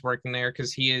when I was working there,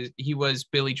 because he was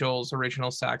Billy Joel's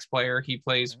original sax player. He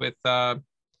plays with the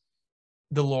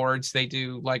Lords. They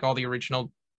do like all the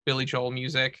original Billy Joel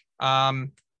music. I've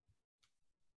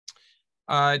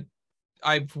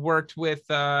worked with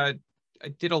I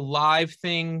did a live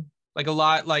thing, like a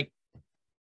lot, like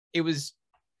it was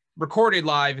recorded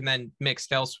live and then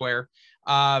mixed elsewhere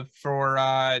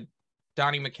for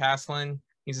Donnie McCaslin.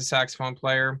 He's a saxophone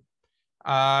player.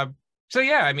 So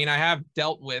yeah, I mean, I have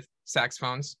dealt with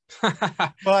saxophones.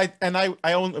 Well, I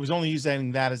was only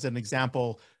using that as an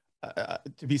example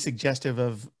to be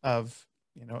suggestive of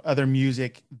you know, other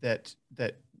music that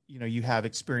you know, you have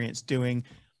experience doing.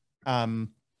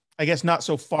 I guess not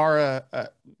so far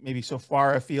maybe so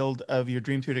far afield of your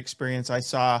Dream Theater experience. I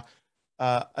saw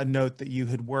a note that you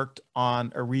had worked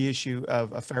on a reissue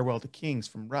of A Farewell to Kings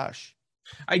from Rush.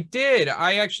 I did.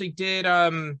 I actually did.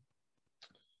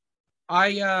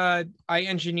 I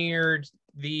engineered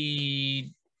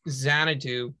the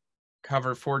Xanadu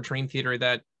cover for Dream Theater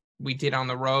that we did on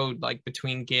the road, like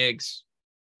between gigs.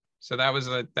 So that was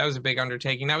a big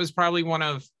undertaking. That was probably one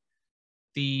of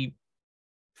the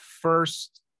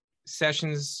first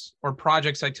sessions or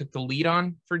projects I took the lead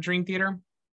on for Dream Theater.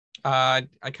 I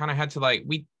kind of had to, like,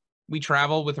 we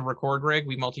travel with a record rig.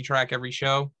 We multi-track every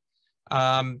show.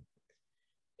 And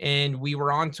we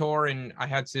were on tour, and I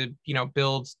had to, you know,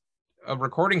 build a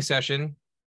recording session,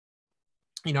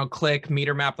 you know, click,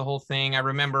 meter map the whole thing. I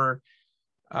remember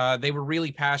they were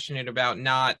really passionate about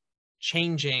not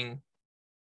changing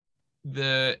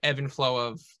the ebb and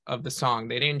flow of the song.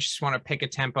 They didn't just want to pick a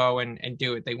tempo and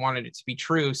do it. They wanted it to be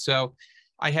true. So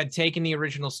I had taken the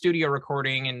original studio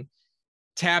recording and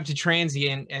tabbed to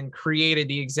transient and created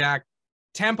the exact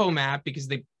tempo map, because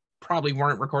they probably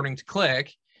weren't recording to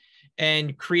click,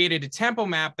 and created a tempo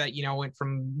map that, you know, went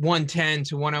from 110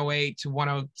 to 108 to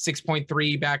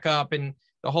 106.3 back up, and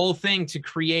the whole thing to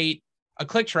create a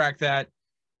click track that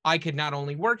I could not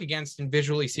only work against and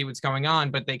visually see what's going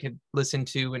on, but they could listen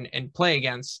to and play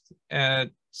against.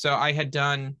 So I had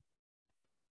done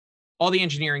all the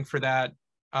engineering for that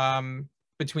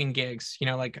between gigs, you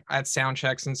know, like at sound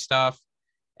checks and stuff.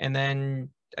 And then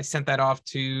I sent that off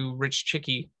to Rich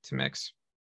Chicky to mix.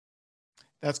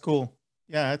 That's cool.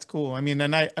 Yeah, that's cool. I mean,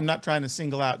 and I'm not trying to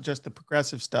single out just the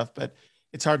progressive stuff, but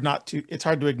it's hard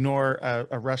to ignore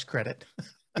a Rush credit.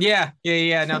 Yeah.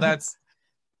 No,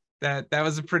 that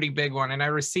was a pretty big one. And I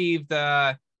received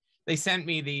they sent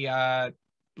me the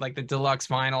like the deluxe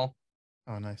vinyl.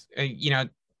 Oh, nice. You know,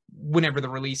 whenever the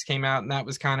release came out, and that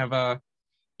was kind of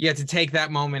you had to take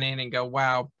that moment in and go,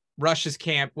 wow, Rush's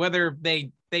camp, whether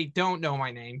they don't know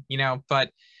my name, you know,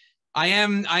 but I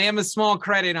am a small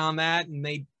credit on that,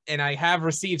 and I have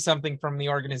received something from the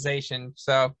organization.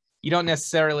 So you don't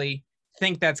necessarily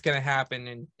think that's going to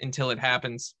happen until it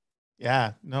happens.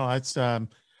 Yeah, no, it's I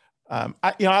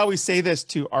always say this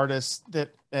to artists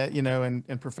that you know,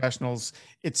 and professionals.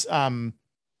 It's an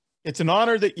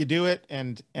honor that you do it,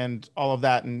 and all of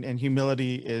that, and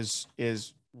humility is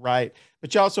right.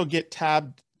 But you also get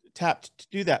tapped to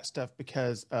do that stuff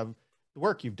because of the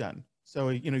work you've done. So,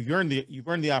 you know, you've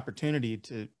earned the opportunity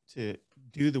to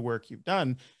do the work you've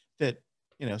done that,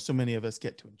 you know, so many of us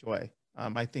get to enjoy.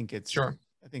 I think Sure.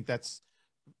 I think that's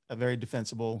a very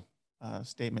defensible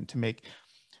statement to make.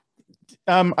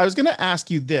 I was going to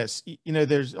ask you this. You know,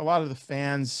 there's a lot of the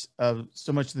fans of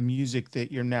so much of the music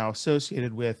that you're now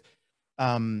associated with.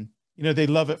 You know, they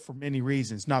love it for many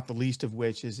reasons, not the least of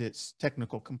which is its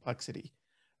technical complexity.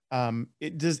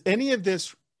 Does any of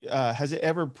this has it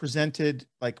ever presented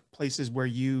like places where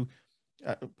you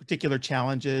particular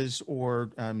challenges or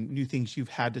new things you've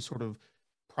had to sort of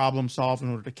problem solve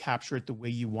in order to capture it the way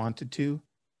you wanted to?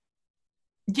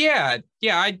 Yeah,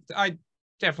 I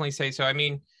definitely say so. I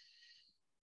mean,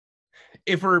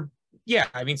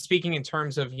 speaking in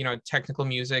terms of, you know, technical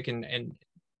music and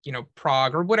you know,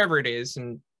 prog or whatever it is,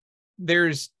 and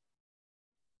there's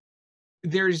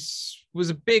was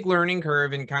a big learning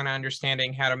curve in kind of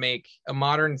understanding how to make a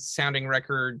modern sounding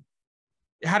record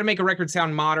how to make a record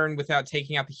sound modern without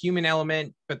taking out the human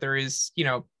element, but there is, you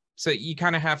know, so you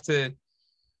kind of have to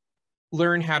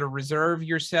learn how to reserve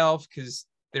yourself, because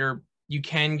you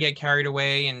can get carried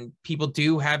away, and people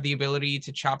do have the ability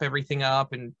to chop everything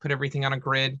up and put everything on a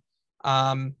grid.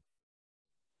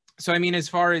 So I mean, as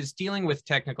far as dealing with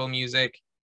technical music,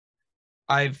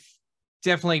 I've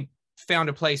definitely found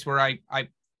a place where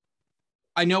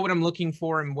I know what I'm looking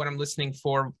for and what I'm listening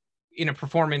for in a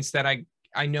performance that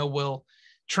I know will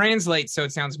translate so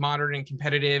it sounds modern and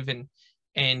competitive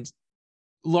and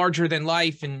larger than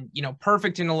life, and, you know,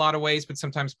 perfect in a lot of ways, but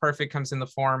sometimes perfect comes in the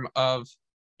form of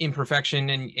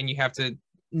imperfection, and you have to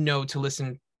know to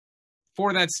listen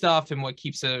for that stuff and what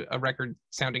keeps a record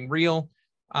sounding real.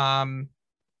 I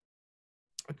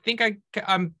think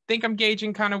I'm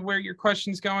gauging kind of where your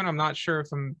question's going. I'm not sure if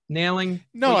I'm nailing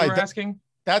what you were asking.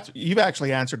 You've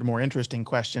actually answered a more interesting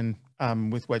question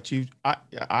with what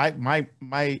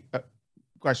my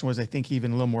question was, I think,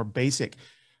 even a little more basic,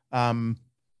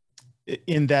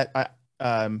 in that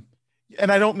and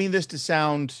I don't mean this to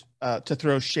sound to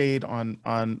throw shade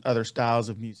on other styles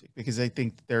of music, because I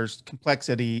think there's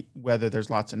complexity, whether there's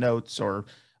lots of notes or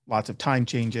lots of time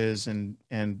changes and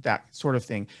that sort of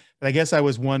thing. But I guess I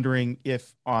was wondering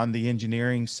if on the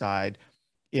engineering side,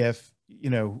 if, you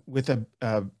know, with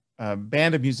a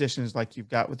band of musicians like you've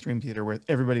got with Dream Theater, where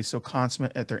everybody's so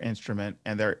consummate at their instrument,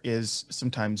 and there is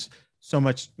sometimes so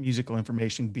much musical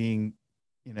information being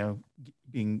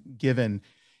given,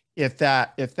 if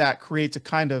that creates a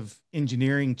kind of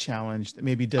engineering challenge that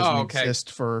maybe doesn't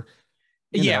exist for,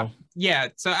 you know. Yeah.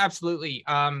 So absolutely.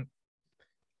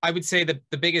 I would say that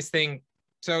the biggest thing,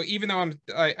 so even though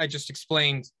I just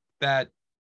explained that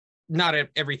not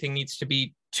everything needs to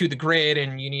be to the grid,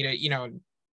 and you need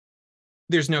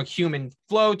there's no human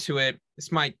flow to it.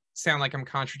 This might sound like I'm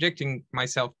contradicting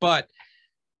myself, but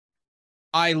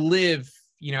I live,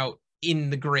 in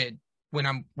the grid when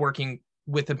I'm working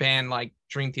with a band like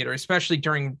Dream Theater, especially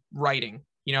during writing,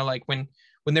 like when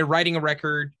they're writing a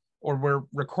record or we're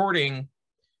recording,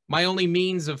 my only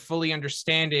means of fully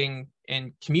understanding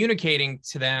and communicating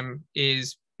to them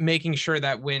is making sure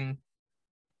that when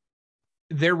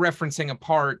they're referencing a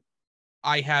part,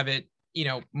 I have it,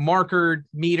 markered,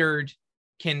 metered,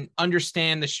 can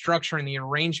understand the structure and the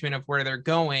arrangement of where they're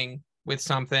going with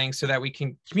something so that we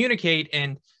can communicate.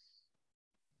 And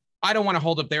I don't want to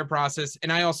hold up their process.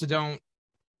 And I also don't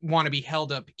want to be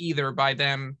held up either by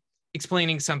them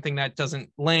explaining something that doesn't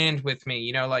land with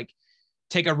me, like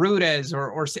take a Rudez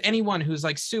or anyone who's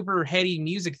like super heady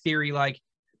music theory. Like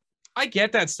I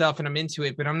get that stuff and I'm into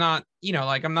it, but I'm not,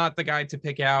 I'm not the guy to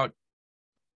pick out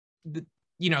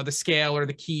the scale or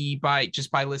the key by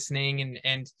listening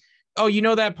and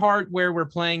oh, that part where we're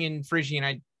playing in Phrygian,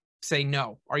 I say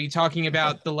no. Are you talking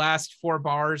about the last 4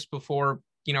 bars before,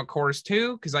 chorus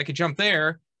 2? Because I could jump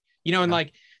there, and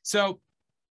like, so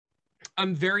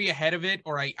I'm very ahead of it,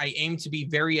 or I aim to be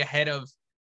very ahead of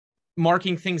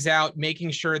marking things out,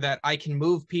 making sure that I can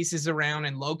move pieces around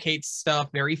and locate stuff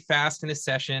very fast in a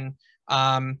session,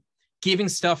 giving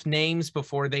stuff names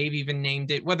before they've even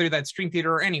named it, whether that's Dream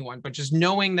Theater or anyone, but just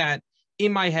knowing that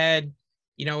in my head,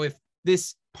 if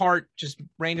this part just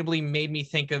randomly made me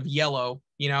think of yellow,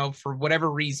 for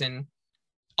whatever reason,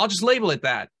 I'll just label it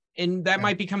that. And that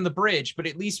might become the bridge, but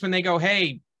at least when they go,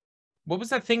 hey, what was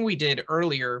that thing we did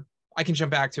earlier? I can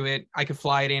jump back to it. I could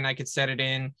fly it in. I could set it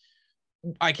in.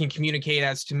 I can communicate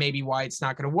as to maybe why it's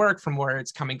not going to work, from where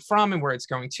it's coming from and where it's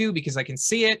going to, because I can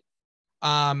see it.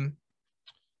 And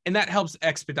that helps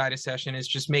expedite a session, is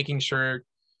just making sure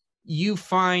you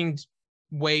find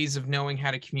ways of knowing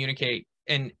how to communicate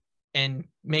and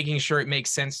making sure it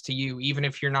makes sense to you, even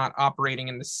if you're not operating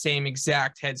in the same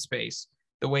exact headspace.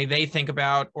 The way they think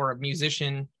about, or a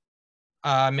musician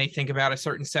may think about a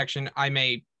certain section, I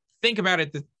may think about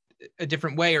it a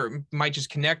different way, or it might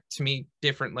just connect to me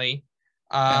differently.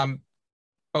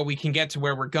 But we can get to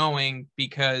where we're going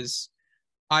because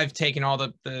I've taken all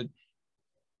the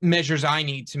measures I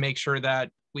need to make sure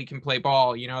that we can play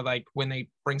ball. Like when they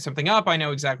bring something up, I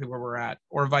know exactly where we're at,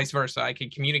 or vice versa. I can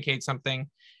communicate something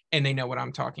and they know what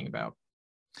I'm talking about.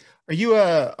 Are you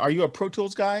a Pro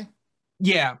Tools guy?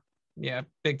 Yeah,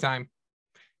 big time.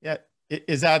 Yeah.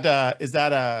 Is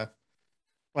that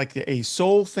like a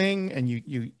soul thing, and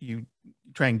you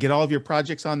try and get all of your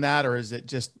projects on that, or is it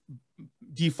just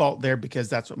default there because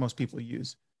that's what most people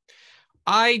use?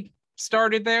 I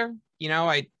started there,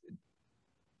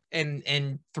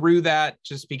 and through that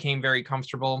just became very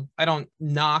comfortable. I don't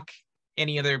knock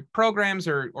any other programs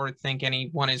or think any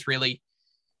one is really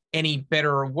any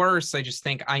better or worse. I just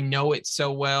think I know it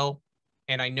so well,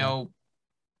 and I know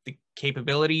the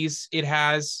capabilities it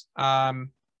has.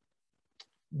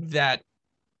 that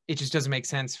it just doesn't make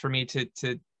sense for me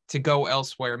to go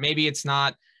elsewhere. Maybe it's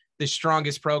not the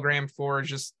strongest program for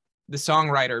just the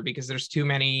songwriter because there's too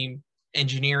many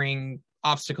engineering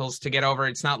obstacles to get over.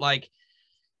 It's not like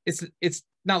it's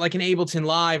not like an Ableton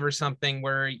Live or something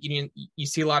where you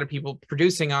see a lot of people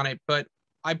producing on it, but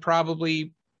I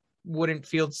probably wouldn't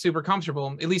feel super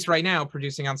comfortable, at least right now,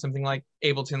 producing on something like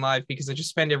Ableton Live because I just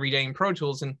spend every day in Pro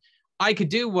Tools, and I could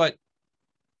do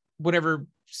whatever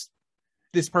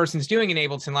this person's doing in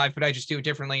Ableton Live, but I just do it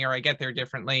differently, or I get there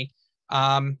differently.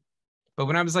 But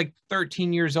when I was like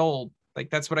 13 years old, like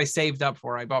that's what I saved up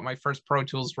for. I bought my first Pro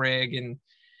Tools rig, and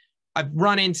I've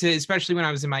run into, especially when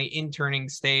I was in my interning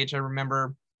stage, I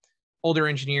remember older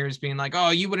engineers being like, oh,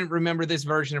 you wouldn't remember this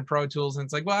version of Pro Tools. And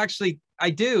it's like, well, actually I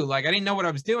do. Like, I didn't know what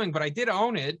I was doing, but I did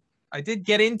own it. I did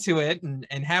get into it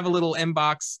and have a little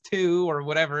MBox 2 or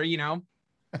whatever, you know.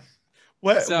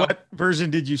 What version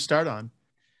did you start on?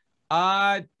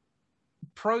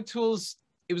 Pro Tools,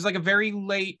 it was like a very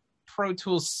late Pro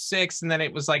Tools 6, and then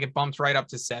it was like it bumped right up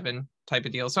to 7 type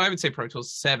of deal. So I would say Pro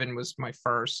Tools 7 was my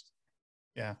first.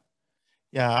 Yeah.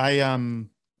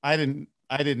 I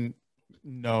didn't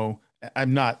know.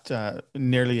 I'm not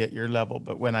nearly at your level,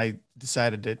 but when I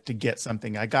decided to get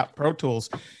something, I got Pro Tools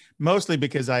mostly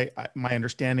because my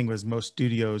understanding was most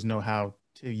studios know how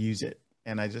to use it.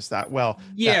 And I just thought, well,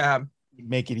 yeah,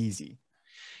 make it easy.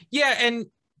 Yeah. And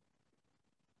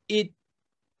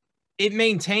it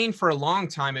maintained for a long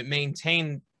time. It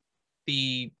maintained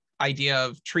the idea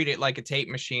of treat it like a tape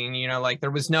machine, you know, like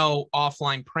there was no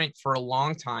offline print for a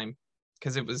long time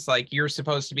because it was like, you're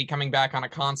supposed to be coming back on a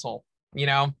console, you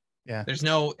know? Yeah. There's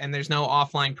no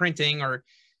offline printing or,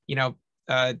 you know,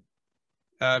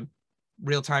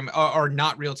 real-time or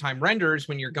not real-time renders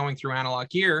when you're going through analog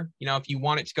gear. You know, if you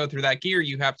want it to go through that gear,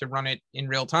 you have to run it in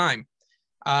real time.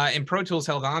 And Pro Tools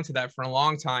held on to that for a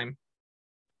long time.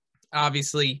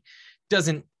 Obviously,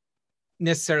 doesn't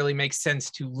necessarily make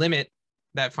sense to limit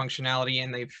that functionality,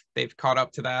 and they've caught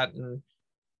up to that. And,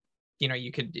 you know,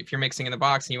 you could, if you're mixing in the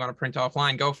box and you want to print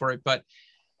offline, go for it. But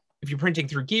if you're printing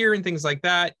through gear and things like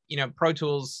that, you know, Pro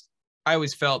Tools, I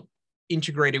always felt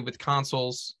integrated with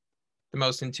consoles the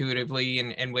most intuitively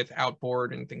and with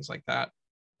outboard and things like that.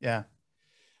 Yeah.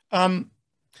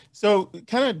 So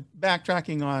kind of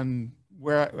backtracking on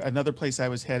where another place I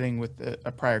was heading with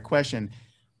a prior question.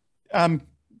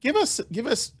 Give us,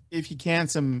 if you can,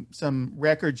 some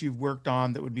records you've worked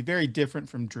on that would be very different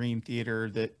from Dream Theater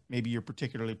that maybe you're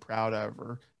particularly proud of,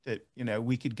 or that, you know,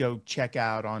 we could go check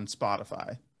out on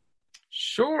Spotify.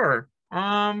 Sure.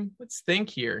 Let's think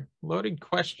here. Loaded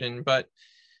question, but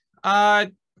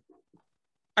I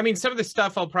mean, some of the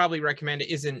stuff I'll probably recommend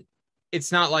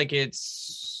it's not like it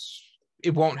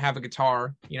won't have a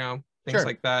guitar, you know, things Sure.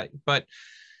 like that. But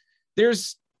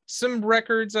there's some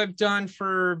records I've done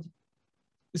for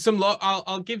some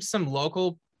I'll give some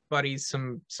local buddies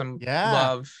some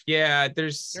love. Yeah,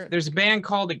 there's a band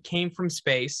called It Came From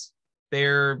Space.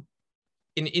 They're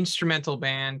an instrumental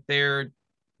band. They're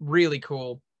really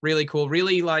cool,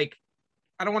 really like,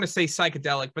 I don't want to say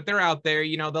psychedelic, but they're out there,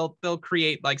 you know, they'll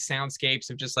create like soundscapes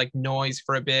of just like noise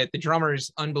for a bit. The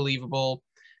drummer's unbelievable.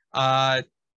 I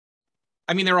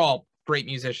mean, they're all great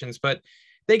musicians, but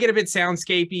they get a bit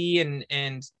soundscapey and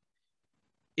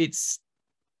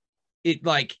it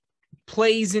like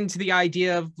plays into the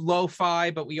idea of lo-fi,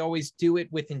 but we always do it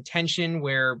with intention,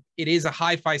 where it is a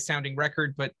hi-fi sounding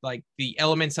record, but like the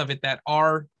elements of it that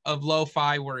are of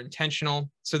lo-fi were intentional.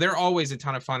 So they're always a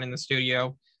ton of fun in the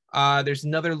studio. There's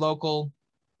another local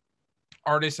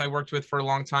artist I worked with for a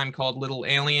long time called Little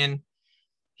Alien.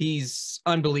 He's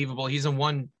unbelievable. He's a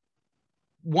one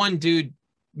dude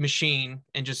machine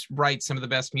and just writes some of the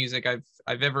best music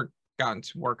I've ever gotten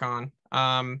to work on.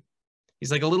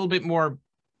 He's like a little bit more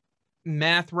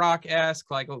math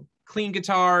rock-esque, like clean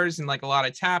guitars and like a lot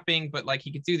of tapping, but like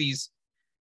he could do these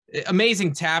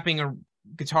amazing tapping or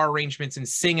guitar arrangements and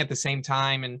sing at the same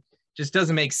time, and just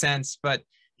doesn't make sense, but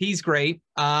he's great.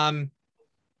 I'm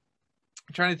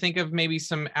trying to think of maybe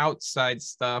some outside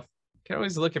stuff. I can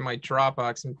always look at my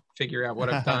Dropbox and figure out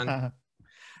what I've done.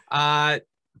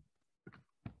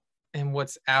 And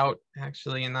what's out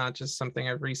actually, and not just something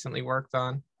I've recently worked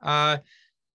on.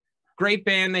 Great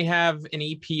band. They have an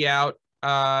EP out,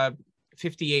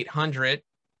 5800.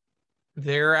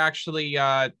 They're actually,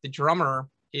 the drummer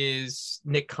is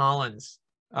Nick Collins,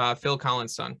 Phil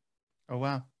Collins' son. Oh,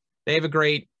 wow. They have a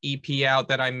great EP out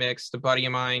that I mixed. A buddy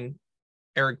of mine,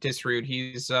 Eric Disrude,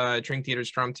 he's Dream Theater's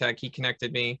drum tech. He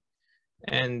connected me,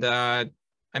 and I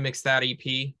mixed that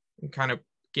EP and kind of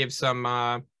give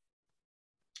some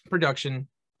production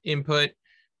input,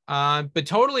 but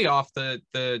totally off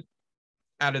the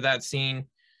out of that scene.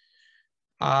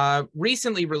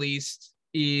 Recently released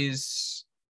is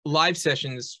live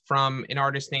sessions from an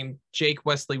artist named Jake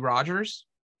Wesley Rogers.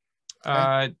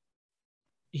 Okay.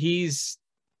 He's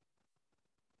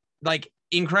like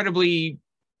incredibly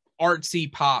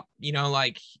artsy pop, you know,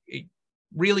 like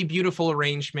really beautiful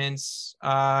arrangements.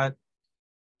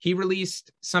 He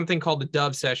released something called the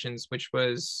Dove Sessions, which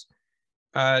was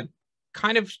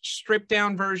kind of stripped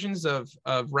down versions of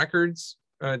records,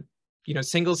 you know,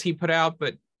 singles he put out,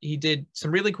 but he did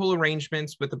some really cool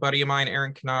arrangements with a buddy of mine,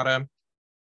 Aaron Kanata.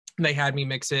 They had me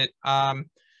mix it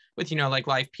with, you know, like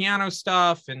live piano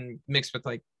stuff and mixed with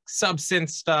like sub-synth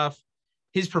stuff.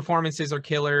 His performances are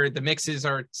killer. The mixes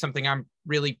are something I'm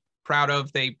really proud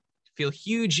of. They feel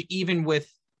huge, even with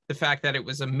the fact that it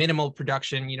was a minimal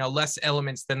production, you know, less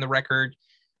elements than the record.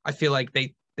 I feel like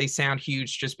they sound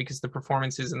huge just because the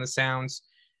performances and the sounds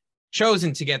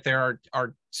chosen to get there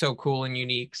are so cool and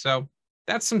unique. So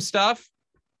that's some stuff.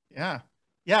 Yeah.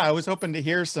 I was hoping to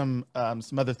hear some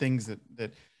other things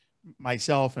that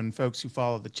myself and folks who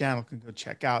follow the channel can go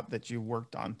check out that you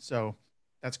worked on. So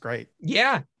that's great.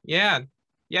 Yeah.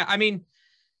 I mean,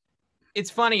 it's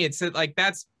funny. It's like,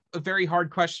 that's a very hard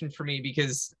question for me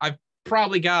because I've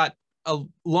probably got a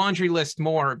laundry list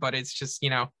more, but it's just, you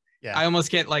know, I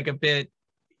almost get like a bit,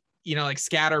 you know, like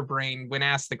scatterbrained when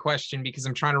asked the question because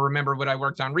I'm trying to remember what I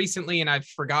worked on recently and I've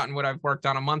forgotten what I've worked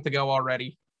on a month ago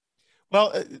already.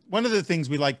 Well, one of the things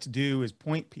we like to do is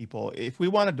point people. If we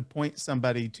wanted to point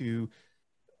somebody to,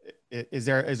 is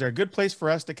there a good place for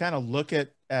us to kind of look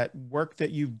at work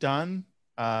that you've done,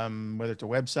 whether it's a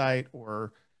website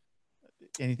or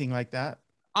anything like that?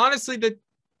 Honestly,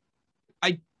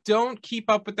 I don't keep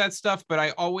up with that stuff, but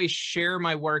I always share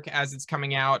my work as it's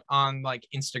coming out on like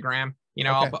Instagram. You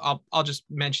know, okay. I'll just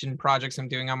mention projects I'm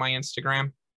doing on my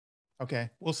Instagram. Okay,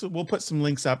 we'll put some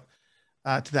links up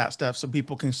to that stuff so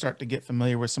people can start to get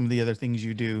familiar with some of the other things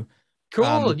you do.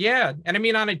 Cool. Yeah. And I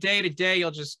mean, on a day to day, you'll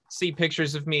just see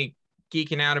pictures of me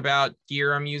geeking out about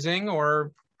gear I'm using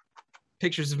or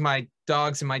pictures of my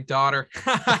dogs and my daughter.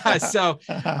 So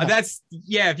that's,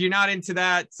 yeah, if you're not into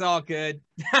that, it's all good.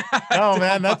 Oh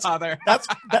man, that's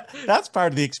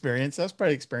part of the experience. That's part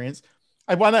of the experience.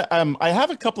 I want to, I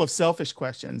have a couple of selfish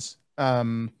questions.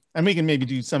 And we can maybe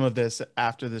do some of this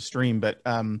after the stream, but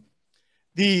I'm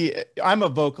a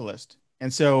vocalist,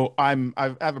 and so I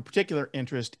have a particular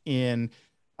interest in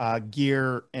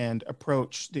gear and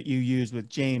approach that you use with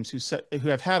James,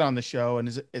 who I've had on the show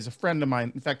and is a friend of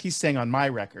mine. In fact, he sang on my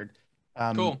record.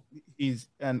 Cool.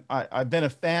 I've been a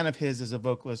fan of his as a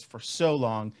vocalist for so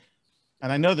long,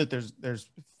 and I know that there's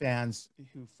fans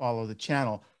who follow the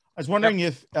channel. I was wondering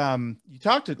if you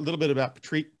talked a little bit about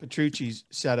Petrucci's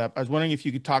setup. I was wondering if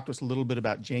you could talk to us a little bit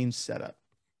about James' setup.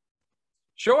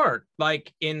 Sure.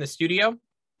 Like in the studio?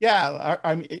 Yeah.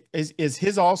 Is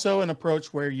his also an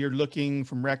approach where you're looking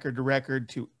from record to record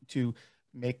to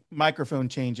make microphone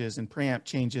changes and preamp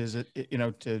changes, you know,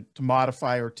 to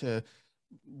modify or to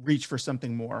reach for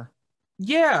something more?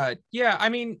 Yeah. I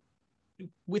mean,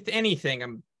 with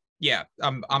anything,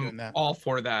 I'm all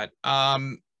for that.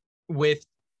 With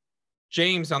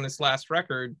James on this last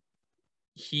record,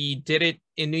 he did it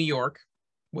in New York,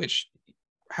 which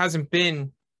hasn't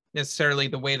been necessarily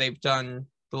the way they've done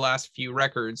the last few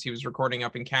records. He was recording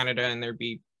up in Canada and there'd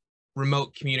be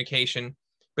remote communication,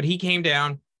 but he came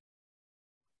down.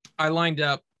 I lined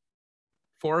up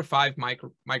 4 or 5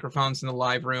 microphones in the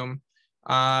live room.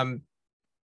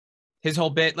 His whole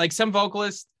bit, like some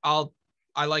vocalists,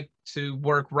 I like to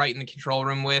work right in the control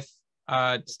room with,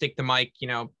 stick the mic, you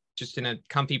know, just in a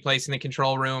comfy place in the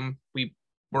control room.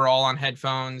 We're all on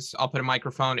headphones. I'll put a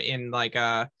microphone in like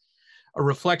a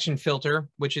reflection filter,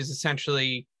 which is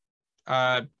essentially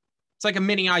it's like a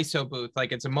mini ISO booth,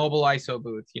 like it's a mobile ISO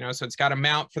booth, you know, so it's got a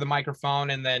mount for the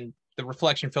microphone and then the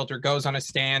reflection filter goes on a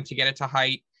stand to get it to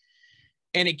height,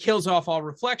 and it kills off all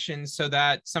reflections so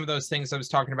that some of those things I was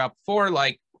talking about before,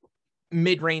 like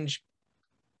mid-range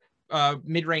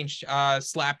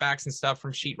slapbacks and stuff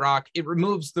from sheetrock, it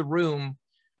removes the room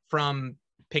from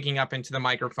picking up into the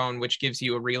microphone, which gives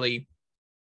you a really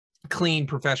clean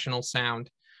professional sound.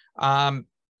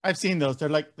 I've seen those. They're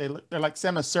like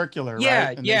semicircular, yeah,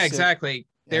 right? And yeah, exactly.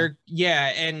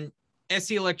 And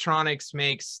SE Electronics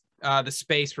makes the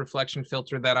space reflection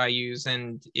filter that I use,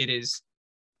 and it is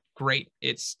great.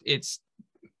 It's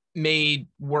made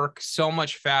work so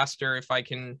much faster if I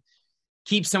can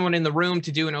keep someone in the room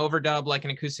to do an overdub like an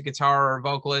acoustic guitar or a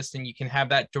vocalist, and you can have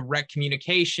that direct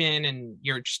communication and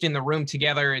you're just in the room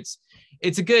together. It's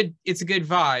a good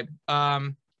vibe.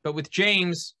 But with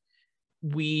James,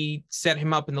 we set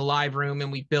him up in the live room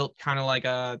and we built kind of like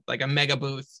a mega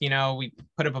booth. You know, we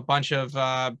put up a bunch of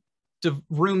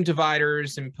room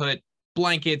dividers and put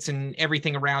blankets and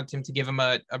everything around him to give him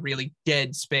a really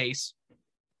dead space.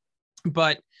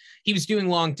 But he was doing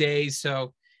long days,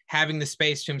 so having the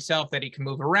space to himself that he can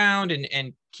move around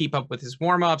and keep up with his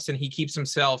warm-ups, and he keeps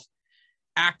himself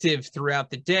active throughout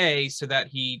the day so that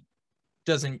he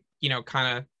doesn't, you know,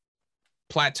 kind of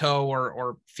plateau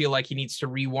or feel like he needs to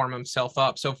rewarm himself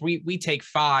up. So if we take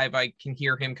 5, I can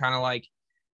hear him kind of like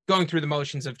going through the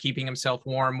motions of keeping himself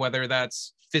warm, whether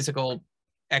that's physical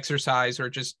exercise or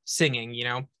just singing, you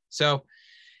know. So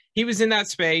he was in that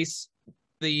space.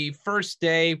 The first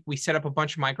day we set up a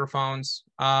bunch of microphones,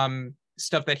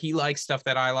 stuff that he likes, stuff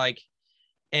that I like,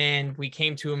 and we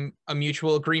came to a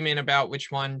mutual agreement about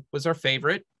which one was our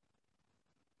favorite.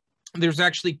 There's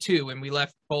actually 2, and we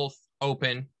left both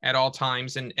open at all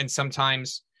times, and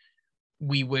sometimes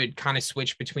we would kind of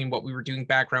switch between what we were doing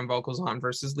background vocals on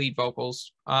versus lead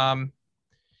vocals. And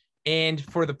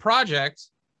for the project,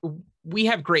 we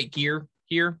have great gear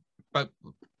here, but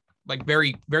like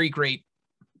very, very great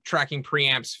tracking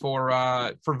preamps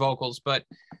for vocals. But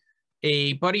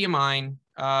a buddy of mine,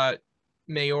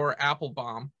 Mayor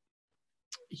Applebaum,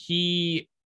 he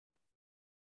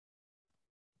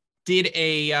did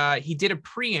a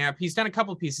preamp. He's done a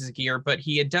couple pieces of gear, but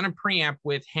he had done a preamp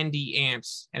with Hendy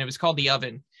amps, and it was called the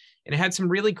Oven, and it had some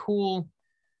really cool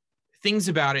things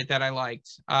about it that I liked,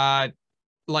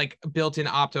 like a built-in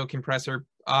opto compressor,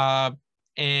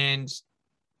 and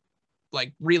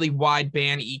like really wide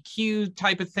band EQ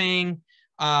type of thing,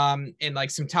 and like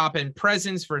some top end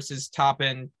presence versus top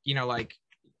end, you know, like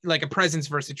a presence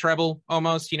versus a treble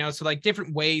almost, you know, so like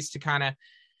different ways to kind of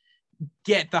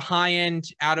get the high end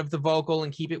out of the vocal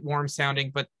and keep it warm sounding.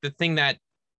 But the thing that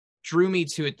drew me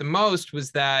to it the most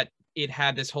was that it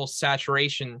had this whole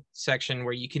saturation section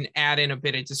where you can add in a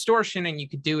bit of distortion, and you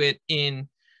could do it in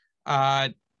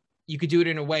a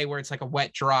way where it's like a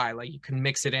wet dry, like you can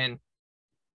mix it in.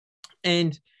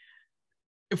 And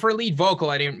for a lead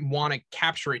vocal, I didn't want to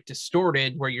capture it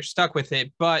distorted where you're stuck with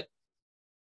it, but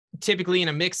typically in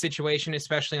a mix situation,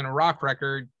 especially on a rock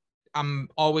record, I'm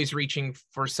always reaching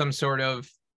for some sort of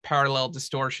parallel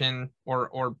distortion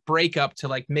or breakup to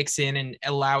like mix in and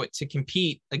allow it to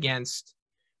compete against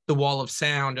the wall of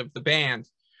sound of the band.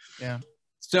 Yeah.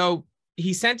 So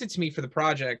he sent it to me for the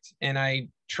project, and I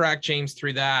tracked James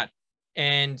through that.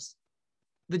 And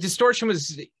the distortion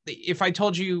was, if I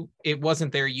told you it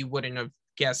wasn't there, you wouldn't have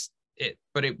guessed it,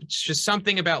 but it's just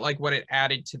something about like what it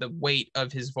added to the weight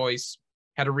of his voice,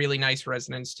 had a really nice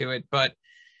resonance to it. But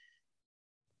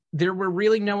there were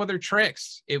really no other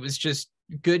tricks. It was just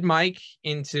good mic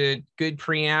into good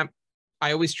preamp.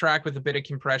 I always track with a bit of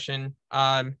compression.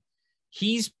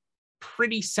 He's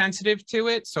pretty sensitive to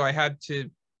it, so I had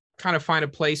to kind of find a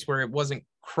place where it wasn't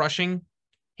crushing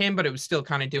him, but it was still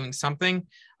kind of doing something.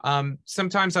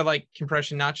 Sometimes I like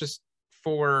compression, not just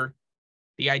for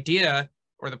the idea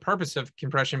or the purpose of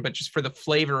compression, but just for the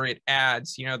flavor it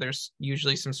adds. You know, there's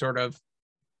usually some sort of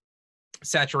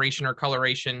saturation or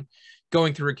coloration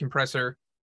going through a compressor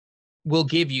will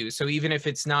give you. So even if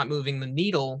it's not moving the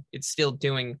needle, it's still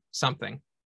doing something.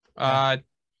 Yeah.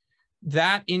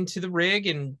 That into the rig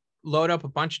and load up a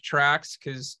bunch of tracks,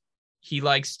 because he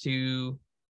likes to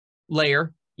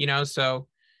layer, you know, so,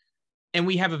 and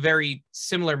we have a very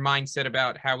similar mindset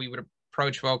about how we would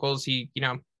approach vocals. He, you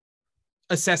know,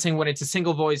 assessing when it's a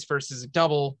single voice versus a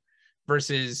double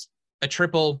versus a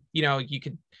triple, you know, you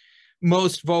could,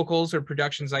 most vocals or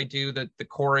productions I do, that the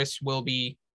chorus will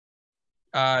be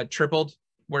tripled,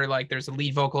 where like there's a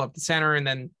lead vocal up the center and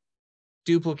then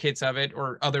duplicates of it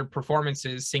or other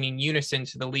performances singing unison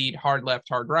to the lead, hard left,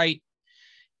 hard right.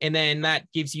 And then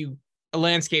that gives you a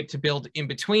landscape to build in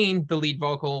between the lead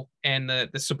vocal and the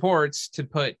supports to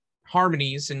put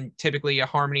harmonies, and typically a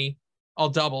harmony I'll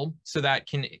double so that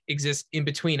can exist in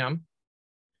between them.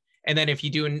 And then if you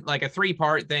do like a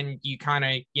 3-part, then you kind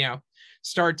of, you know,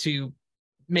 start to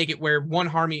make it where one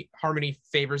harmony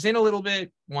favors in a little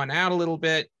bit, one out a little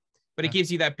bit, but it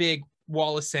gives you that big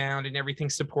wall of sound and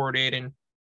everything's supported. And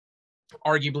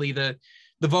arguably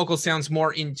the vocal sounds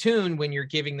more in tune when you're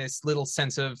giving this little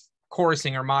sense of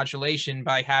chorusing or modulation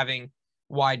by having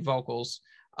wide vocals.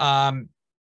 That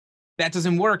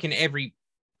doesn't work in every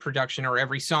production or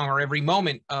every song or every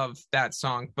moment of that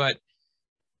song, but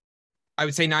I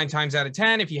would say 9 times out of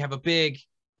 10, if you have a big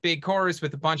chorus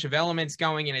with a bunch of elements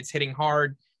going and it's hitting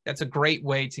hard, that's a great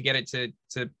way to get it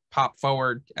to pop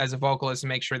forward as a vocalist and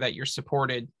make sure that you're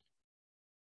supported.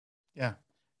 Yeah,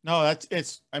 no,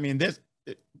 I mean, this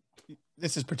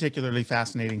is particularly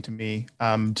fascinating to me,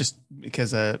 just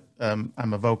because I'm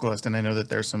a vocalist, and I know that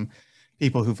there's some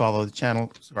people who follow the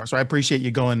channel so far. So I appreciate you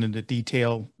going into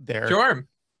detail there. Sure.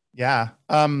 Yeah.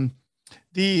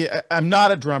 I'm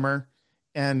not a drummer,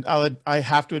 and I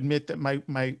have to admit that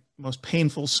my most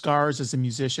painful scars as a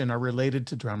musician are related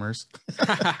to drummers.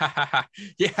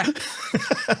 Yeah.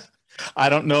 I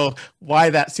don't know why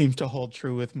that seems to hold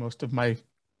true with most of my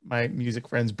music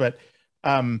friends, but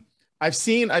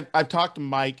I've talked to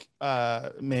Mike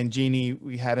Mangini.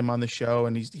 We had him on the show,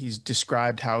 and he's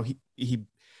described how he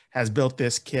has built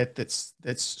this kit that's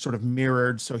sort of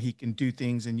mirrored so he can do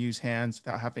things and use hands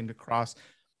without having to cross.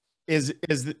 Is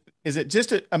it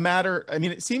just a matter? I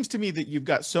mean, it seems to me that you've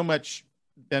got so much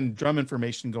then drum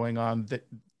information going on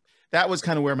that was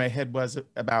kind of where my head was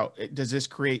about. Does this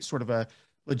create sort of a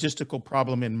logistical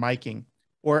problem in miking,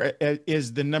 or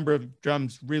is the number of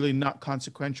drums really not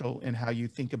consequential in how you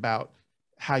think about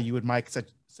how you would mic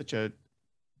such a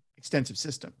extensive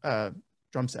system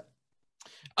drum set?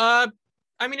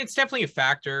 I mean, it's definitely a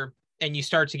factor, and you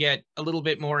start to get a little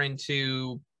bit more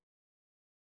into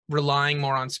relying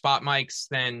more on spot mics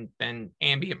than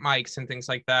ambient mics and things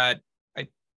like that.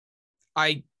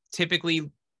 I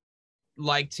typically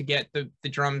like to get the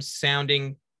drums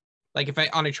sounding like, if I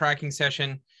on a tracking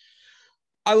session,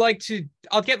 I'll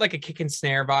get like a kick and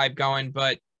snare vibe going,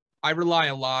 but I rely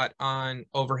a lot on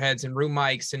overheads and room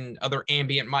mics and other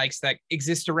ambient mics that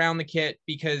exist around the kit,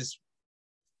 because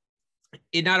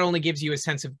it not only gives you a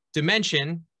sense of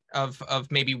dimension of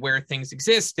maybe where things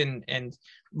exist and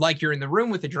like you're in the room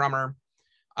with the drummer,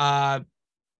 but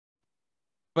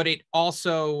it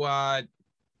also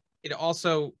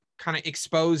kind of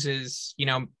exposes,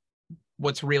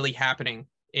 what's really happening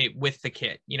with the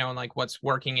kit, and like what's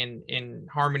working in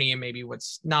harmony and maybe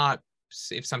what's not,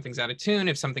 if something's out of tune,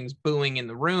 if something's booing in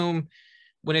the room.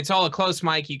 When it's all a close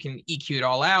mic, you can EQ it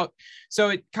all out. So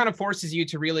it kind of forces you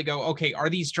to really go, okay, are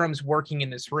these drums working in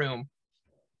this room?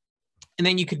 And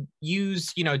then you could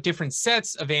use, different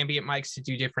sets of ambient mics to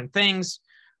do different things,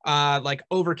 like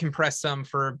over compress some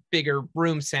for bigger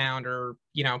room sound, or,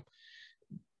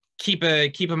 keep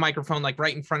a microphone like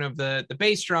right in front of the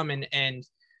bass drum and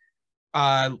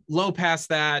low pass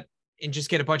that and just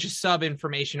get a bunch of sub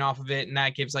information off of it. And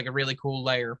that gives like a really cool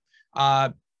layer.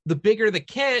 The bigger the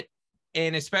kit,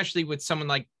 and especially with someone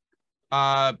like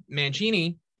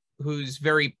Mangini, who's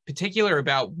very particular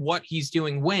about what he's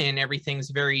doing when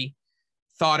everything's very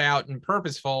thought out and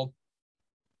purposeful,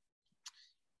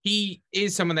 he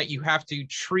is someone that you have to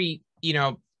treat,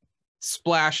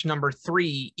 splash number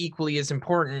 3 equally as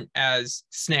important as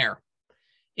snare.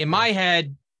 In my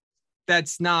head,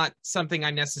 that's not something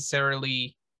I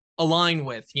necessarily align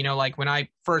with. Like when I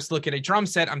first look at a drum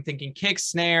set, I'm thinking kick,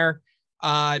 snare,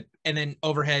 and then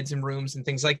overheads and rooms and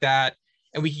things like that.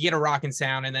 And we could get a rockin'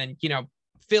 sound and then,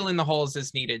 fill in the holes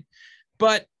as needed.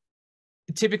 But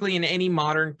typically in any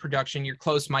modern production, you're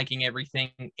close miking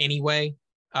everything anyway.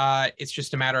 It's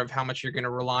just a matter of how much you're going to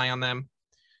rely on them.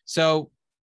 So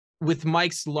with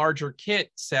Mike's larger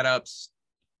kit setups,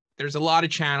 there's a lot of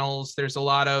channels. There's a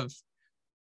lot of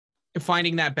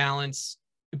finding that balance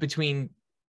between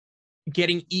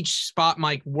getting each spot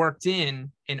mic worked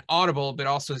in and audible, but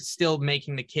also still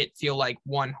making the kit feel like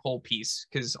one whole piece.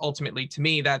 Because ultimately, to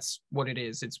me, that's what it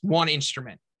is. It's one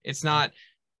instrument. It's not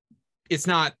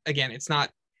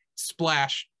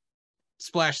splash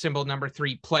cymbal number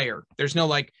 3 player. There's no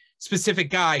like specific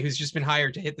guy who's just been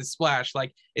hired to hit the splash.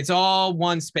 Like, it's all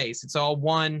one space. It's all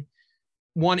one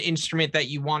instrument that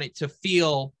you want it to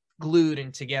feel glued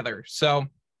and together. So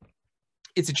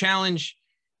it's a challenge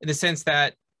in the sense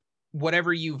that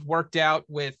whatever you've worked out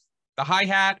with the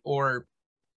hi-hat or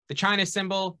the China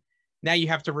cymbal, now you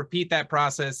have to repeat that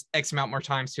process X amount more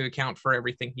times to account for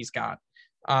everything he's got.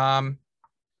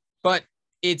 But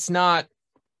it's not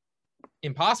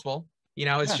impossible.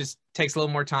 It's just takes a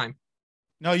little more time.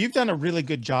 No, you've done a really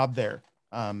good job there.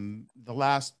 The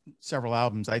last several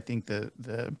albums, I think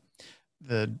the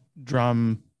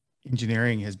drum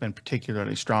engineering has been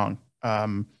particularly strong.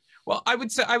 Well, I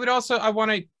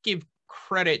want to give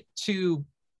credit to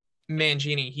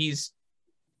Mangini. He's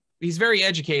very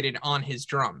educated on his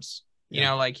drums.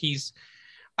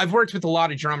 I've worked with a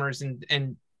lot of drummers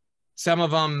and some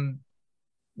of them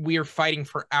we are fighting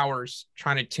for hours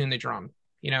trying to tune the drum,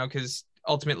 because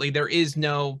ultimately there is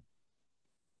no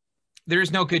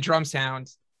good drum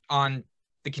sound on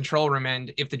the control room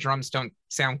end if the drums don't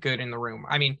sound good in the room.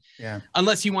 I mean,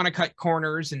 unless you want to cut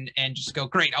corners and just go,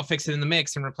 great, I'll fix it in the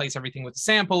mix and replace everything with a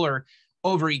sample or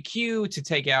over EQ to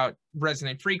take out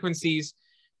resonant frequencies.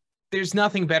 There's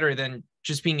nothing better than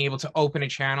just being able to open a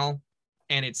channel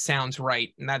and it sounds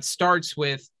right. And that starts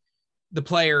with the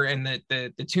player and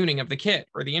the tuning of the kit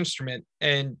or the instrument.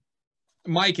 And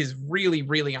Mike is really,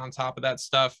 really on top of that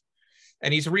stuff.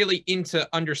 And he's really into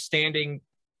understanding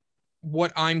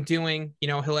what I'm doing. You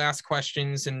know, he'll ask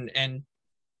questions, and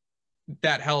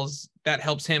that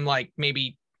helps him, like,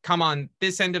 maybe come on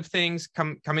this end of things,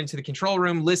 come into the control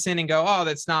room, listen and go, oh,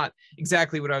 that's not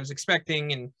exactly what I was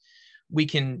expecting. And we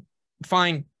can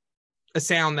find a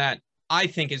sound that I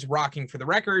think is rocking for the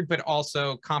record, but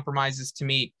also compromises to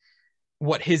meet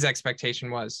what his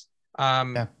expectation was.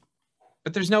 Yeah.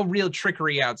 But there's no real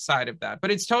trickery outside of that.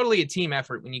 But it's totally a team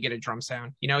effort when you get a drum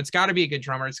sound. You know, it's got to be a good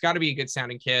drummer. It's got to be a good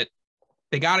sounding kit.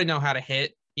 They got to know how to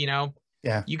hit, you know.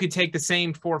 Yeah. You could take the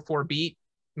same 4/4 beat,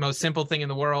 most simple thing in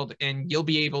the world, and you'll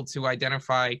be able to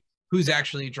identify who's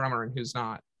actually a drummer and who's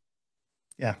not.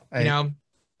 Yeah. I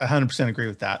 100% agree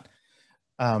with that.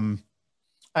 I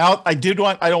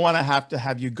don't want to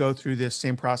have you go through this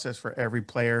same process for every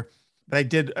player, but I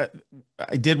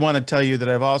did want to tell you that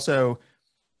I've also,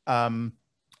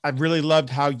 I've really loved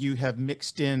how you have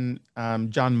mixed in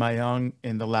John Mayong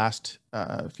in the last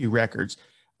few records.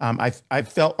 I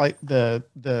felt like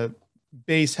the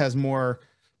bass has more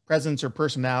presence or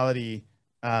personality.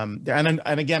 And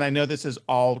again, I know this is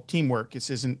all teamwork. This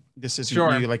isn't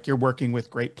Sure. you, like, you're working with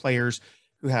great players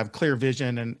who have clear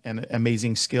vision and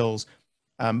amazing skills.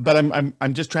 But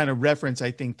I'm just trying to reference.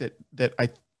 I think that I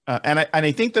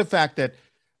think the fact that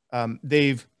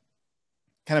they've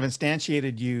kind of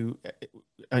instantiated you,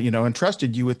 and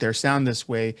trusted you with their sound this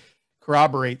way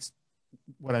corroborates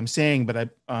what I'm saying.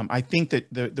 But I think that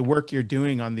the work you're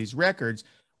doing on these records,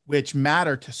 which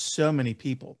matter to so many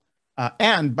people,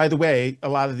 and by the way, a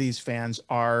lot of these fans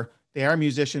are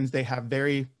musicians. They have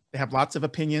lots of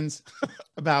opinions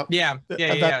about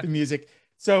the music.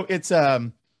 So it's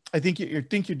I think you're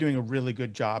doing a really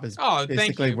good job. Is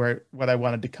basically what I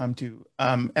wanted to come to.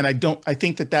 And I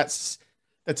think that's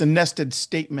a nested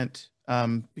statement,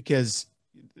 because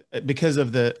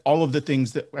of all of the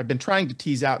things that I've been trying to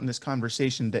tease out in this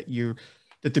conversation that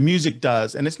the music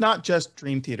does. And it's not just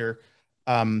Dream Theater,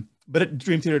 but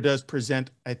Dream Theater does present,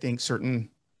 I think, certain,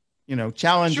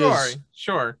 challenges.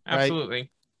 Sure. Absolutely. Right?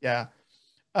 Yeah.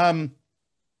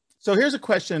 So here's a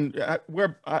question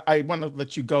where I want to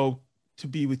let you go to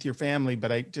be with your family,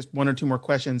 but I just one or two more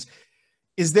questions.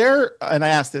 Is there, and I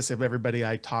ask this of everybody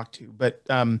I talk to, but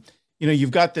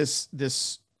you've got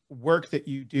this work that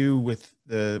you do with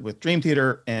Dream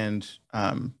Theater and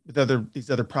with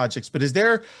these other projects, but is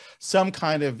there some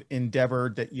kind of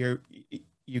endeavor that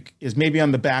is maybe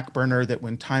on the back burner that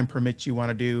when time permits you want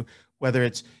to do, whether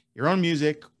it's your own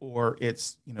music or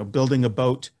it's building a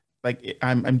boat? Like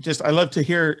I love to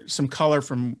hear some color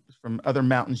from other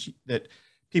mountains that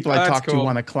people I talk to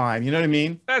want to climb. You know what I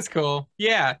mean? That's cool.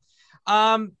 Yeah.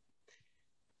 I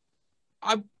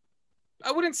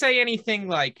wouldn't say anything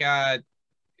like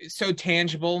so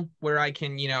tangible where I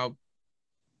can,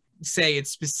 say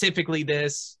it's specifically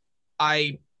this.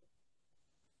 I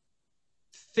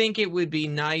think it would be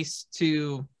nice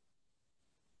to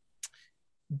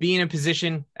be in a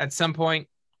position at some point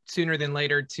sooner than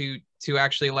later to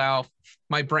actually allow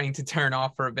my brain to turn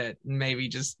off for a bit and maybe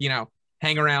just,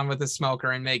 hang around with a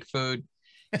smoker and make food.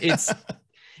 It's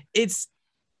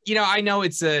I know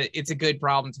it's a good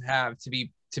problem to have, to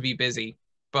be busy,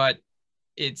 but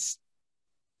it's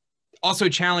also a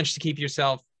challenge to keep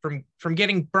yourself from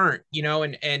getting burnt,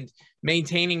 and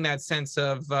maintaining that sense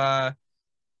of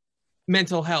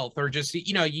mental health, or just,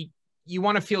 you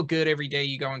want to feel good every day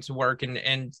you go into work.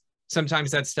 And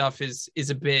sometimes that stuff is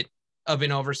a bit of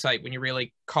an oversight when you're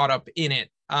really caught up in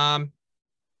it. And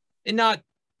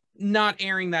not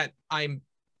airing that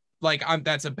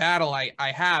that's a battle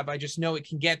I have. I just know it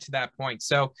can get to that point.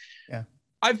 So yeah,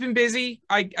 I've been busy.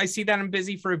 I see that I'm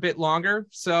busy for a bit longer.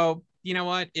 So you know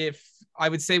what, if I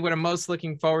would say what I'm most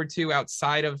looking forward to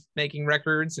outside of making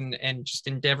records and just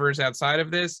endeavors outside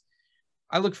of this,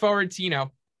 I look forward to,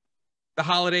 the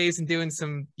holidays and doing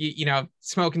some,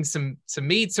 smoking some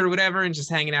meats or whatever, and just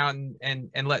hanging out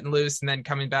and letting loose, and then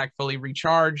coming back fully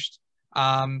recharged.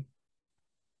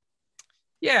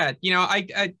 Yeah,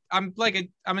 I'm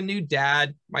a new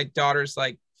dad. My daughter's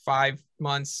like 5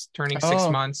 months, turning 6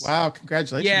 months. Wow,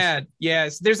 congratulations. Yeah,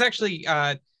 yes. There's actually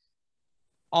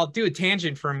I'll do a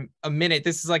tangent for a minute.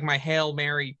 This is like my Hail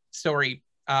Mary story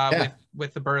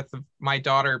with the birth of my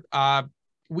daughter.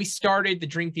 We started the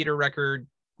Dream Theater record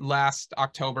last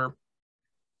October,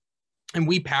 and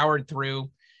we powered through.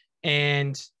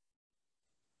 And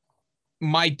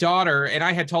my daughter, and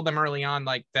I had told them early on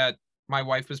that my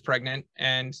wife was pregnant,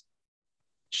 and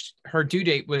her due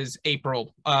date was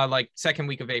April, second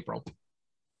week of April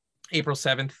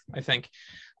 7th, I think.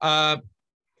 So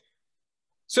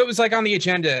it was on the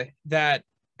agenda that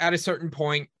at a certain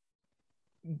point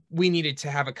we needed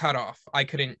to have a cutoff. I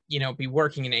couldn't, be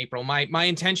working in April. My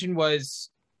intention was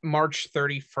March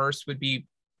 31st would be,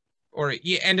 or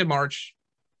yeah, end of March.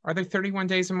 Are there 31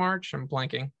 days in March? I'm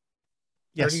blanking.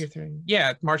 Yes. 30 or 30.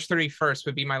 Yeah, March 31st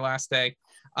would be my last day.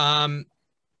 And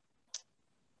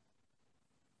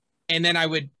then I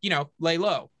would, you know, lay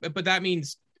low. But that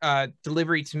means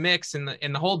delivery to mix and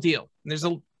the whole deal. And there's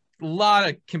a lot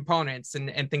of components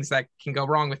and things that can go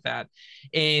wrong with that.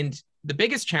 And the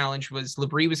biggest challenge was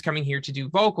Labrie was coming here to do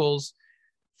vocals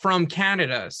from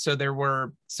Canada. So there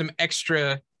were some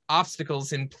extra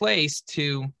obstacles in place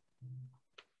to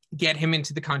get him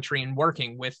into the country and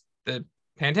working with the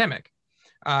pandemic.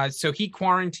 So he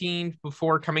quarantined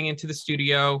before coming into the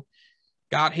studio,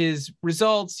 got his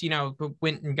results, you know,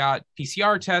 went and got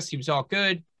PCR tests. He was all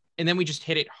good. And then we just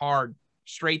hit it hard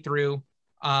straight through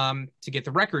to get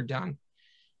the record done.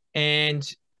 And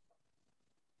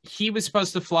he was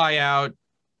supposed to fly out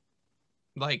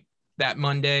like that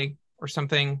Monday or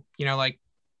something, you know, like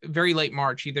very late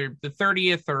March, either the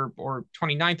 30th or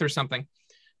 29th or something.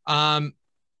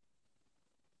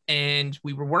 And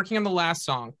we were working on the last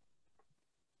song.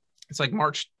 It's like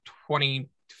March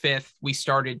 25th, we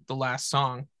started the last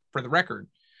song for the record.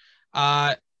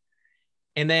 And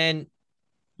then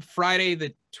Friday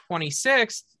the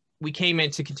 26th, we came in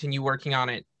to continue working on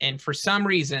it. And for some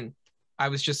reason, I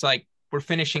was just like, we're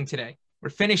finishing today. We're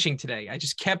finishing today. I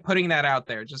just kept putting that out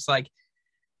there. Just like,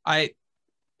 I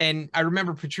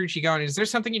remember Petrucci going, is there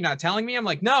something you're not telling me? I'm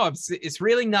like, no, it's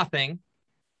really nothing.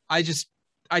 I just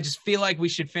feel like we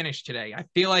should finish today. I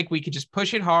feel like we could just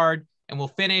push it hard and we'll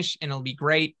finish and it'll be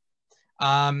great.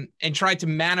 And try to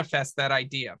manifest that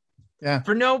idea. Yeah.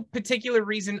 For no particular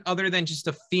reason other than just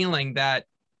a feeling that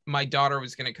my daughter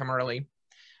was going to come early.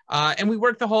 And we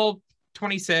worked the whole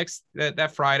 26th,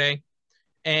 that Friday.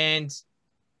 And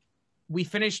we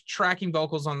finished tracking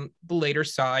vocals on the later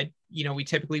side. You know, we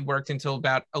typically worked until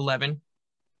about 11,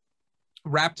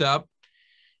 wrapped up.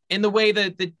 And the way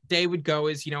that the day would go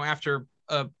is, you know, after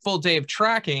a full day of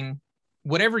tracking,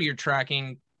 whatever you're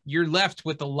tracking, you're left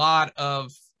with a lot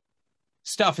of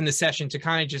stuff in the session to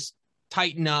kind of just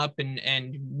tighten up.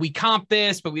 And we comp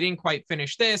this, but we didn't quite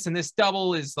finish this. And this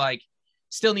double is like,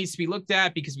 still needs to be looked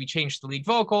at because we changed the lead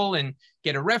vocal and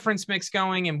get a reference mix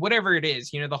going and whatever it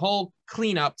is, you know, the whole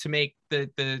cleanup to make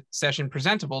the session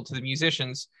presentable to the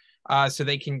musicians so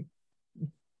they can,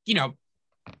 you know,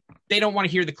 they don't want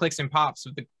to hear the clicks and pops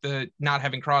of the not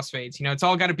having crossfades. You know, it's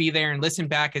all got to be there and listen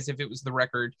back as if it was the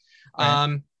record.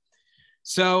 Right.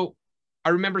 So I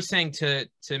remember saying to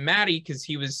Maddie, because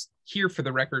he was here for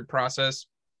the record process,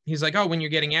 he's like, oh, when are you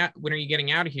getting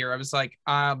out of here? I was like,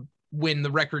 when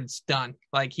the record's done.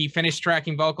 Like, he finished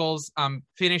tracking vocals. I'm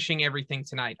finishing everything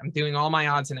tonight. I'm doing all my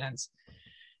odds and ends.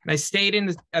 And I stayed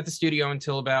at the studio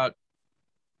until about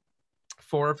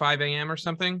 4 or 5 a.m. or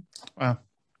something. Wow.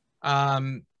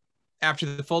 After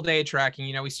the full day of tracking,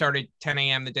 you know, we started 10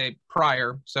 a.m. the day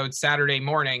prior. So it's Saturday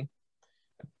morning.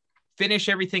 Finish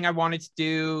everything I wanted to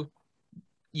do.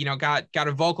 You know, got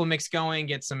a vocal mix going,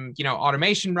 get some, you know,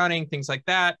 automation running, things like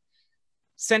that.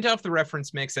 Sent off the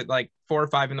reference mix at like 4 or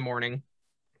 5 in the morning.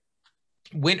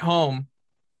 Went home.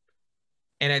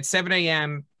 And at 7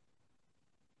 a.m.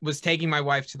 was taking my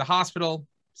wife to the hospital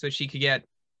so she could get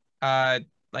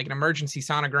like an emergency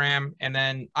sonogram. And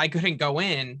then I couldn't go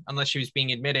in unless she was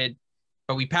being admitted.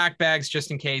 But we packed bags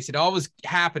just in case. It all was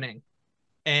happening.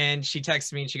 And she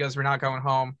texted me and she goes, we're not going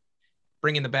home.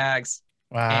 Bring in the bags.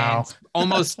 Wow.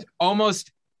 And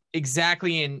almost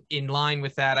exactly in line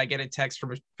with that, I get a text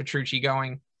from Petrucci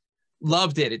going,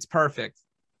 loved it. It's perfect.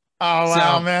 Oh,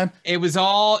 wow, so man. It was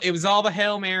all the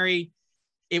Hail Mary.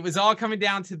 It was all coming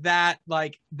down to that,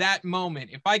 like that moment.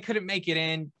 If I couldn't make it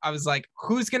in, I was like,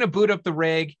 who's going to boot up the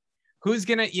rig? Who's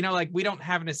going to, you know, like, we don't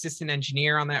have an assistant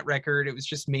engineer on that record. It was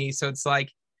just me. So it's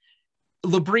like,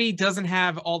 Labrie doesn't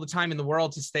have all the time in the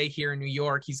world to stay here in New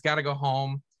York. He's got to go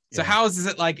home. So how is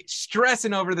it like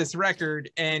stressing over this record?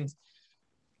 And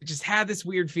it just had this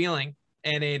weird feeling,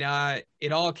 and it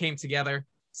all came together.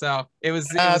 So it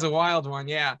was a wild one.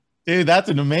 Yeah. Dude, that's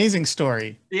an amazing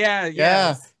story.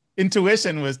 Yeah.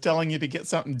 Intuition was telling you to get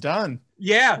something done.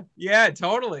 Yeah.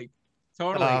 Totally.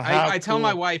 I tell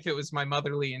my wife it was my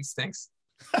motherly instincts.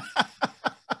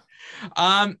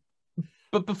 But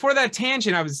before that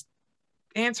tangent, I was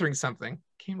answering something.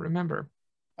 Can't remember.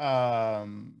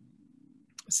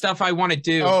 Stuff I want to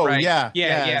do. Oh, right?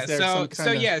 Yeah.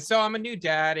 So I'm a new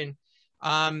dad, and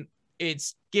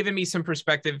it's given me some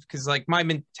perspective, because like my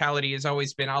mentality has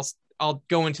always been I'll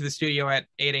go into the studio at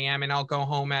 8 a.m. and I'll go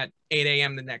home at 8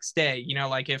 a.m. the next day. You know,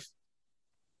 like, if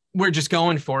we're just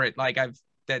going for it, like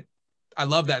I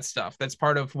love that stuff. That's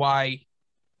part of why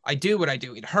I do what I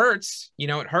do. It hurts, you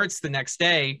know, it hurts the next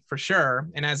day for sure.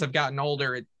 And as I've gotten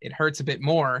older, it hurts a bit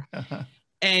more.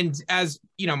 And as,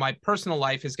 you know, my personal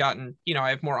life has gotten, you know, I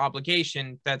have more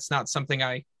obligation. That's not something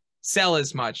I sell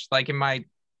as much. Like in my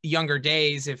younger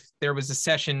days, if there was a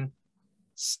session,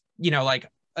 you know, like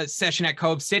a session at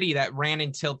Cove City that ran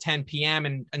until 10 p.m.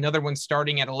 and another one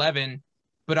starting at 11,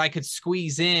 but I could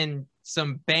squeeze in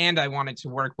some band I wanted to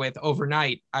work with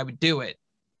overnight, I would do it.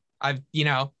 You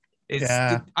know,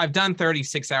 I've done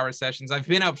 36-hour sessions. I've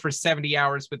been up for 70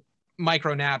 hours with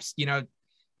micro naps, you know,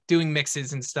 doing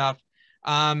mixes and stuff.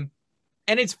 And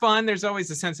it's fun. There's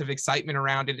always a sense of excitement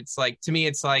around it. It's like, to me,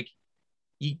 it's like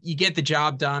you get the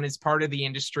job done. It's part of the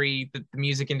industry. The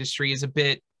music industry is a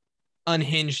bit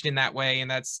unhinged in that way.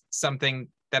 And that's something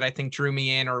that I think drew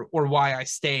me in or why I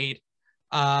stayed.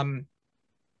 But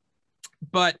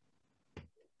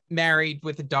married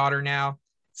with a daughter now,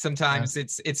 sometimes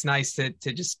it's nice to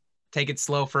just take it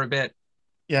slow for a bit.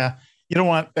 Yeah. You don't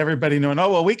want everybody knowing, oh,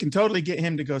 well, we can totally get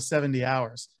him to go 70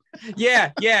 hours.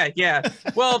 Yeah.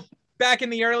 Well, back in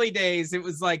the early days, it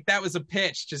was like, that was a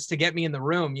pitch just to get me in the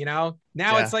room, you know?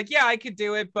 Now it's like, yeah, I could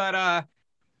do it, but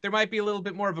there might be a little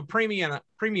bit more of a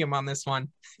premium on this one.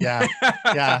 Yeah.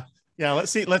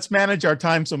 Let's manage our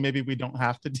time so maybe we don't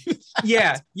have to do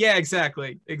that. Yeah,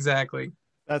 exactly.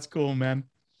 That's cool, man.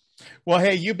 Well,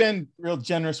 hey, you've been real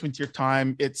generous with your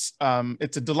time. It's a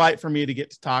delight for me to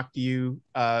get to talk to you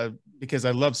because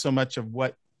I love so much of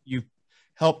what you've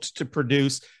helped to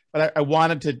produce. But I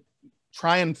wanted to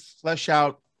try and flesh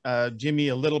out Jimmy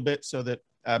a little bit so that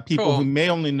people who may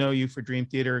only know you for Dream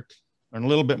Theater learn a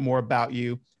little bit more about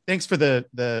you. Thanks for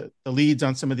the leads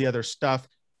on some of the other stuff.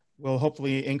 We'll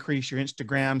hopefully increase your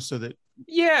Instagram so that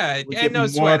we get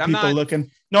more people looking.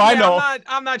 No, I know.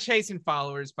 I'm not chasing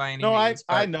followers by any means.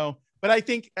 I know. But I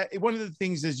think one of the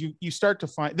things is you start to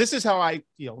find, this is how I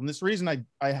feel. And this reason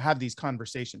I have these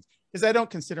conversations is I don't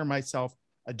consider myself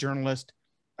a journalist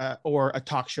or a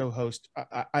talk show host.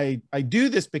 I do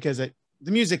this because the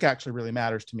music actually really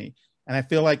matters to me. And I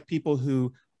feel like people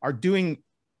who are doing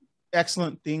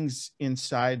excellent things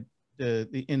inside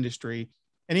the industry,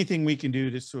 anything we can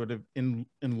do to sort of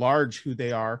enlarge who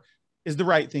they are is the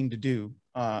right thing to do.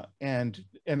 So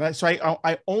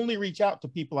I only reach out to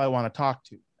people I want to talk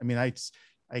to. I mean,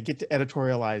 I get to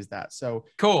editorialize that. So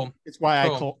cool. It's why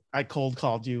I cold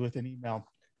called you with an email.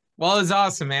 Well, it's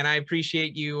awesome, man. I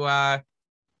appreciate you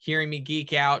hearing me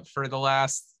geek out for the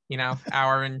last, you know,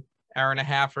 hour and a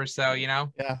half or so, you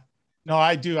know? Yeah, no,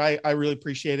 I do. I really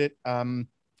appreciate it.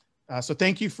 So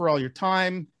thank you for all your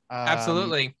time.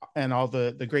 Absolutely. And all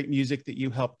the great music that you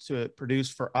helped to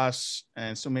produce for us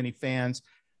and so many fans.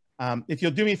 If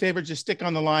you'll do me a favor, just stick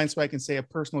on the line so I can say a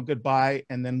personal goodbye,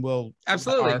 and then we'll let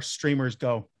our streamers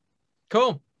go.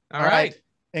 Cool. All right.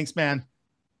 Thanks, man.